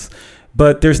McDonald's.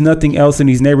 But there's nothing else in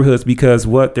these neighborhoods because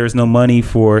there's no money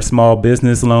for small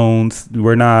business loans.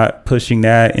 We're not pushing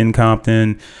that in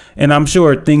Compton. And I'm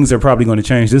sure things are probably going to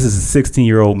change. This is a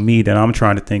 16-year-old me that I'm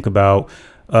trying to think about.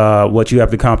 What you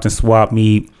have the Compton swap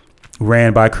meet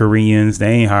ran by Koreans. They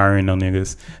ain't hiring no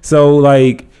niggas. So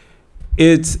like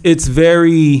it's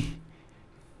very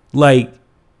like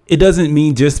it doesn't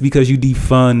mean just because you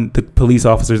defund the police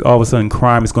officers, all of a sudden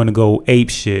crime is going to go ape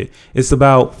shit. It's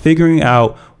about figuring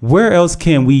out where else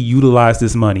can we utilize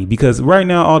this money? Because right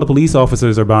now, all the police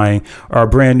officers are buying are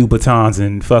brand new batons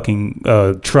and fucking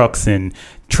trucks and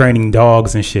training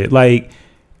dogs and shit. Like,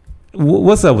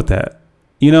 what's up with that?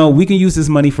 You know, we can use this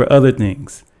money for other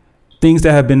things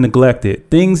that have been neglected,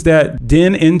 things that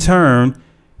then in turn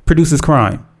produces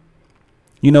crime.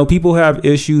 You know, people have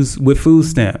issues with food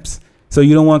stamps. So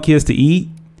you don't want kids to eat?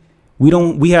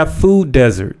 We have food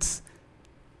deserts.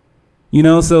 You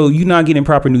know, so you're not getting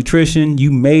proper nutrition.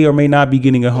 You may or may not be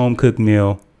getting a home cooked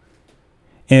meal.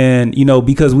 And, you know,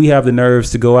 because we have the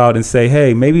nerves to go out and say,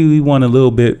 hey, maybe we want a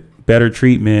little bit better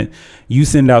treatment. You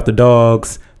send out the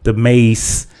dogs, the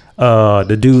mace,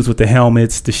 the dudes with the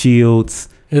helmets, the shields.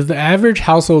 If the average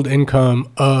household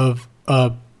income of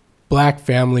a black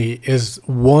family is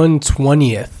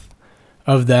 1/20th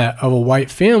of that of a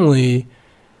white family,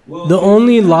 the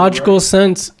only logical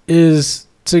sense is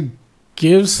to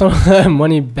give some of that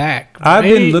money back. Right? I've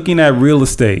been looking at real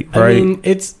estate, right? I mean,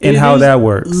 and how that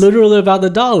works. Literally about the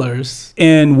dollars.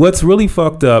 And what's really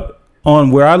fucked up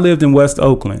on where I lived in West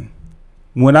Oakland,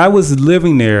 when I was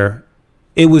living there,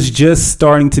 it was just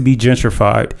starting to be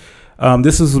gentrified.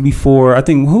 This was before, I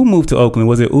think, who moved to Oakland?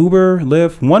 Was it Uber,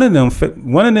 Lyft? One of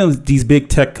them, these big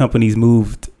tech companies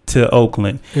moved to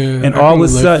Oakland. Yeah, and all of a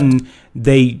sudden,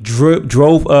 they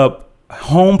drove up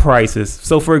home prices.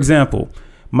 So, for example,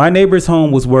 my neighbor's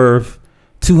home was worth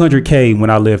 $200K when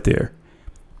I lived there.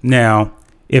 Now,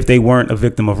 if they weren't a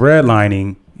victim of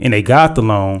redlining and they got the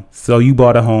loan, so you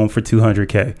bought a home for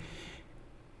 $200K.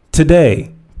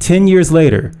 Today, 10 years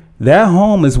later, that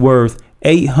home is worth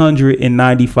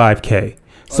 $895K.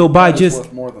 So by just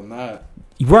worth more than that.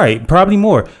 Right, probably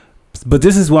more. But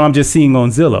this is what I'm just seeing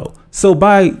on Zillow. So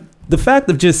by the fact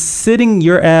of just sitting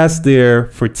your ass there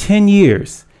for 10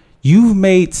 years, you've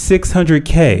made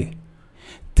 $600K.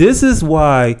 This is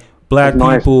why black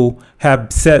people have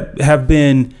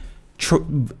been,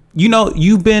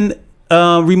 you've been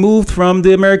removed from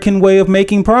the American way of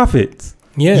making profits.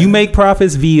 Yeah. You make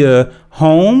profits via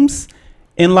homes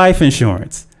and life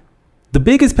insurance. The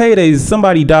biggest payday is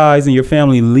somebody dies and your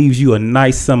family leaves you a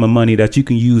nice sum of money that you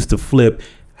can use to flip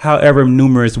however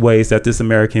numerous ways that this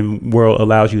American world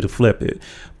allows you to flip it.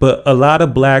 But a lot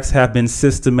of blacks have been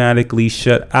systematically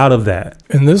shut out of that.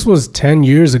 And this was 10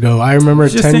 years ago. I remember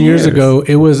 10 years ago,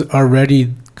 it was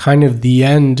already kind of the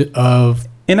end of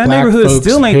and that neighborhood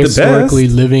still ain't the best. Historically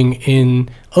living in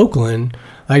Oakland.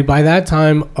 Like by that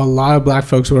time, a lot of black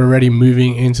folks were already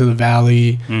moving into the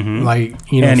valley, like,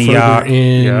 you know, Antioch, further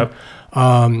in. Yep.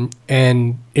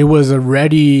 And it was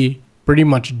already pretty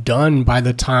much done by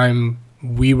the time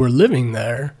we were living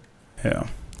there. Yeah.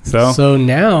 So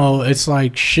now it's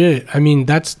like shit. I mean,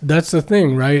 that's the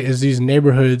thing, right? Is these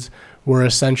neighborhoods were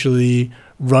essentially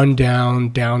run down,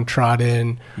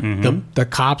 downtrodden. The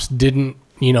cops didn't,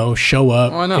 you know, show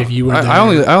up. Oh, I know. If you were there.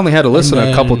 I only had to listen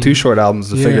to a couple Too Short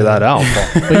albums to figure that out.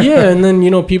 But yeah, and then,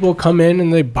 you know, people come in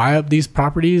and they buy up these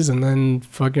properties and then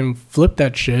fucking flip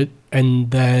that shit. And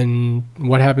then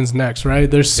what happens next, right?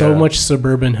 There's so much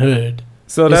suburban hood.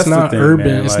 So that's not the thing, urban.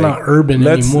 man. It's not urban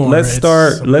anymore. Let's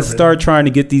start trying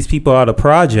to get these people out of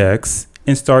projects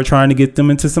and start trying to get them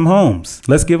into some homes.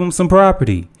 Let's give them some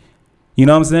property. You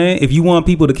know what I'm saying? If you want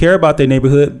people to care about their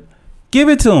neighborhood, give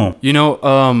it to them. You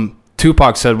know,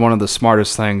 Tupac said one of the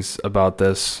smartest things about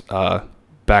this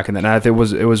back in the night. It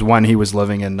was when he was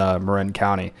living in Marin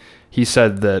County. He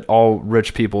said that all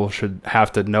rich people should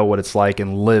have to know what it's like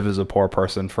and live as a poor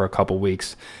person for a couple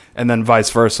weeks. And then vice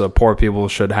versa, poor people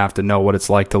should have to know what it's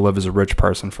like to live as a rich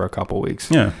person for a couple weeks.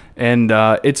 Yeah. And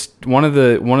it's one of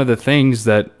the things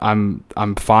that I'm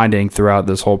finding throughout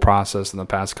this whole process in the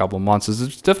past couple of months is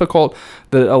it's difficult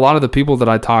that a lot of the people that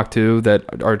I talk to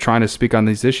that are trying to speak on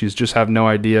these issues just have no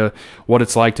idea what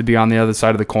it's like to be on the other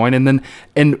side of the coin.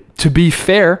 And to be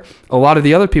fair, a lot of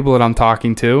the other people that I'm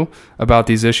talking to about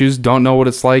these issues don't know what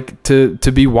it's like to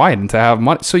be white and to have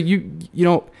money. So you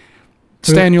know,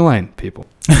 stay in your lane, people.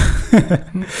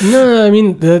 No, I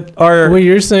mean what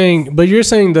you're saying, but you're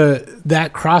saying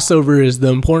that crossover is the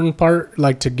important part,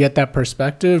 like to get that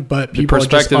perspective. But people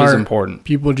is important.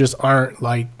 People just aren't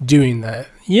like doing that.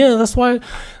 Yeah, that's why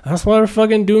we're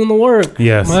fucking doing the work.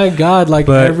 Yes, my God, like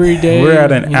but every day. We're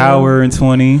at an hour and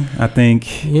 20. I think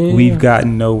we've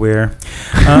gotten nowhere.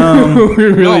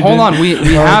 No, hold on. We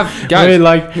have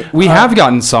guys. We have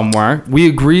gotten somewhere. We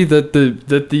agree that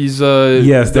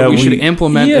that we should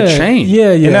implement a change.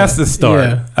 Yeah, and that's the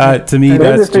start. Yeah. To me,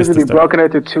 that's just to be broken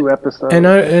into 2 episodes. And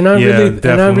I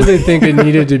really think it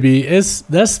needed to be.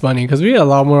 That's funny because we had a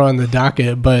lot more on the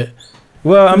docket, but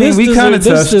Well, I mean, we kind of touched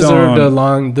on. This deserved a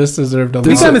long. This is a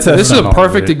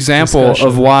perfect it. example Discussion.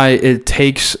 of why it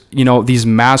takes these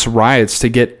mass riots to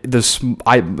get the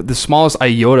smallest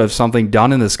iota of something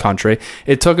done in this country.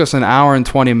 It took us an hour and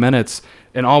 20 minutes,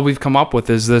 and all we've come up with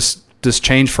is this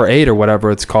change for 8 or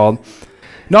whatever it's called.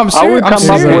 No, I'm serious.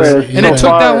 And it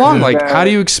took that long. Like, how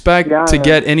do you expect to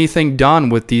get anything done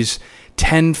with these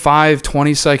 10, 5,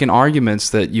 20-second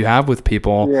arguments that you have with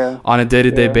people on a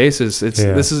day-to-day basis?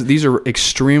 These are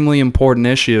extremely important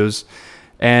issues,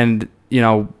 and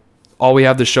all we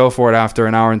have to show for it after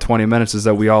an hour and 20 minutes is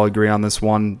that we all agree on this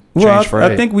one change for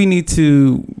 8. I think we need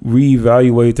to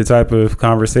reevaluate the type of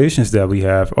conversations that we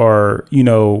have, or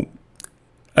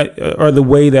the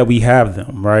way that we have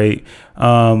them, right?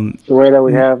 The way that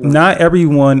we have them. Not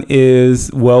everyone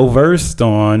is well versed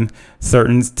on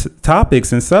certain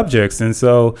topics and subjects, and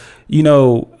so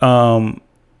not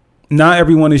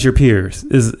everyone is your peers.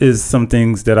 Is some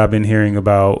things that I've been hearing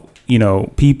about.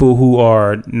 People who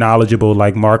are knowledgeable,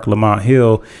 like Mark Lamont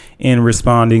Hill, in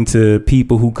responding to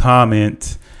people who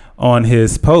comment on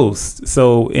his post.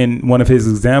 So in one of his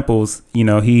examples,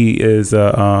 he is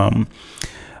a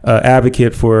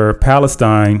advocate for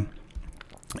Palestine,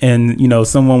 and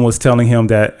someone was telling him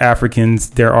that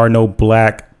there are no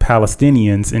black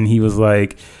Palestinians, and he was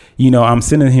like, I'm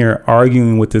sitting here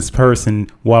arguing with this person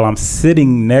while I'm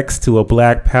sitting next to a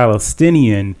black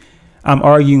Palestinian. I'm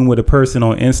arguing with a person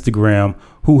on Instagram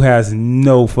who has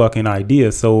no fucking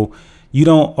idea. So you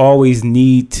don't always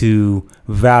need to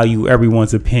value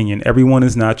everyone's opinion. Everyone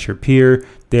is not your peer.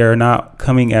 They're not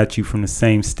coming at you from the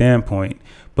same standpoint.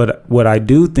 But what I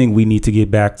do think we need to get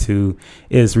back to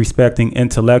is respecting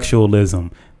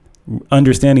intellectualism,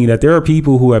 understanding that there are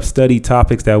people who have studied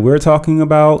topics that we're talking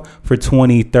about for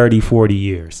 20, 30, 40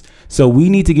 years. So we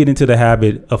need to get into the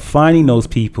habit of finding those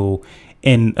people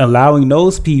and allowing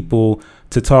those people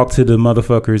to talk to the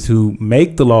motherfuckers who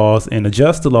make the laws and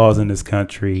adjust the laws in this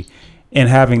country, and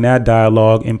having that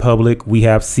dialogue in public. We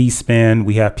have C-SPAN,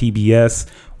 we have PBS,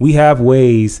 we have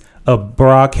ways of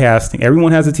broadcasting.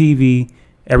 Everyone has a TV.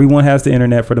 Everyone has the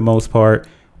internet for the most part.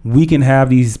 We can have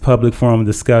these public forum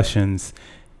discussions,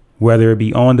 whether it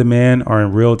be on demand or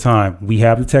in real time. We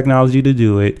have the technology to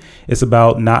do it. It's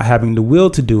about not having the will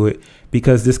to do it,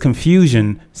 because this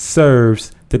confusion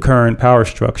serves the current power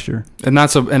structure. And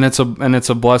it's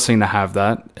a blessing to have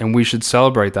that, and we should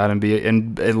celebrate that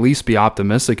and at least be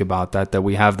optimistic about that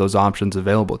we have those options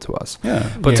available to us. Yeah.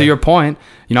 But to your point,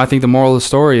 I think the moral of the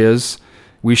story is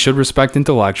we should respect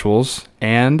intellectuals,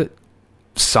 and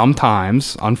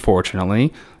sometimes,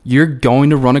 unfortunately, you're going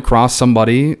to run across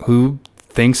somebody who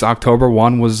thinks October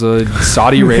 1 was a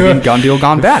Saudi Arabian gun deal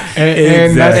gone bad.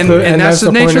 And that's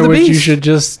the nature of the beast. You should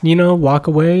just, walk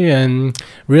away and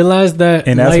realize that.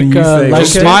 And that's when you say,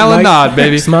 just smile and nod,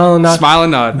 baby. Smile and nod. Smile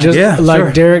and nod. Just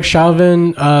sure. Derek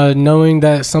Chauvin, knowing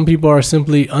that some people are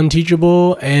simply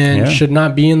unteachable and should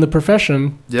not be in the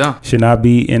profession. Yeah. Should not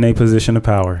be in a position of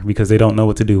power because they don't know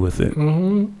what to do with it.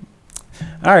 Mm-hmm.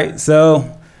 All right.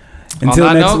 So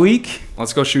until next week,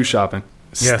 let's go shoe shopping.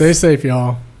 Stay safe,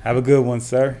 y'all. Have a good one,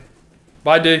 sir.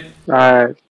 Bye, D. All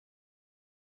right.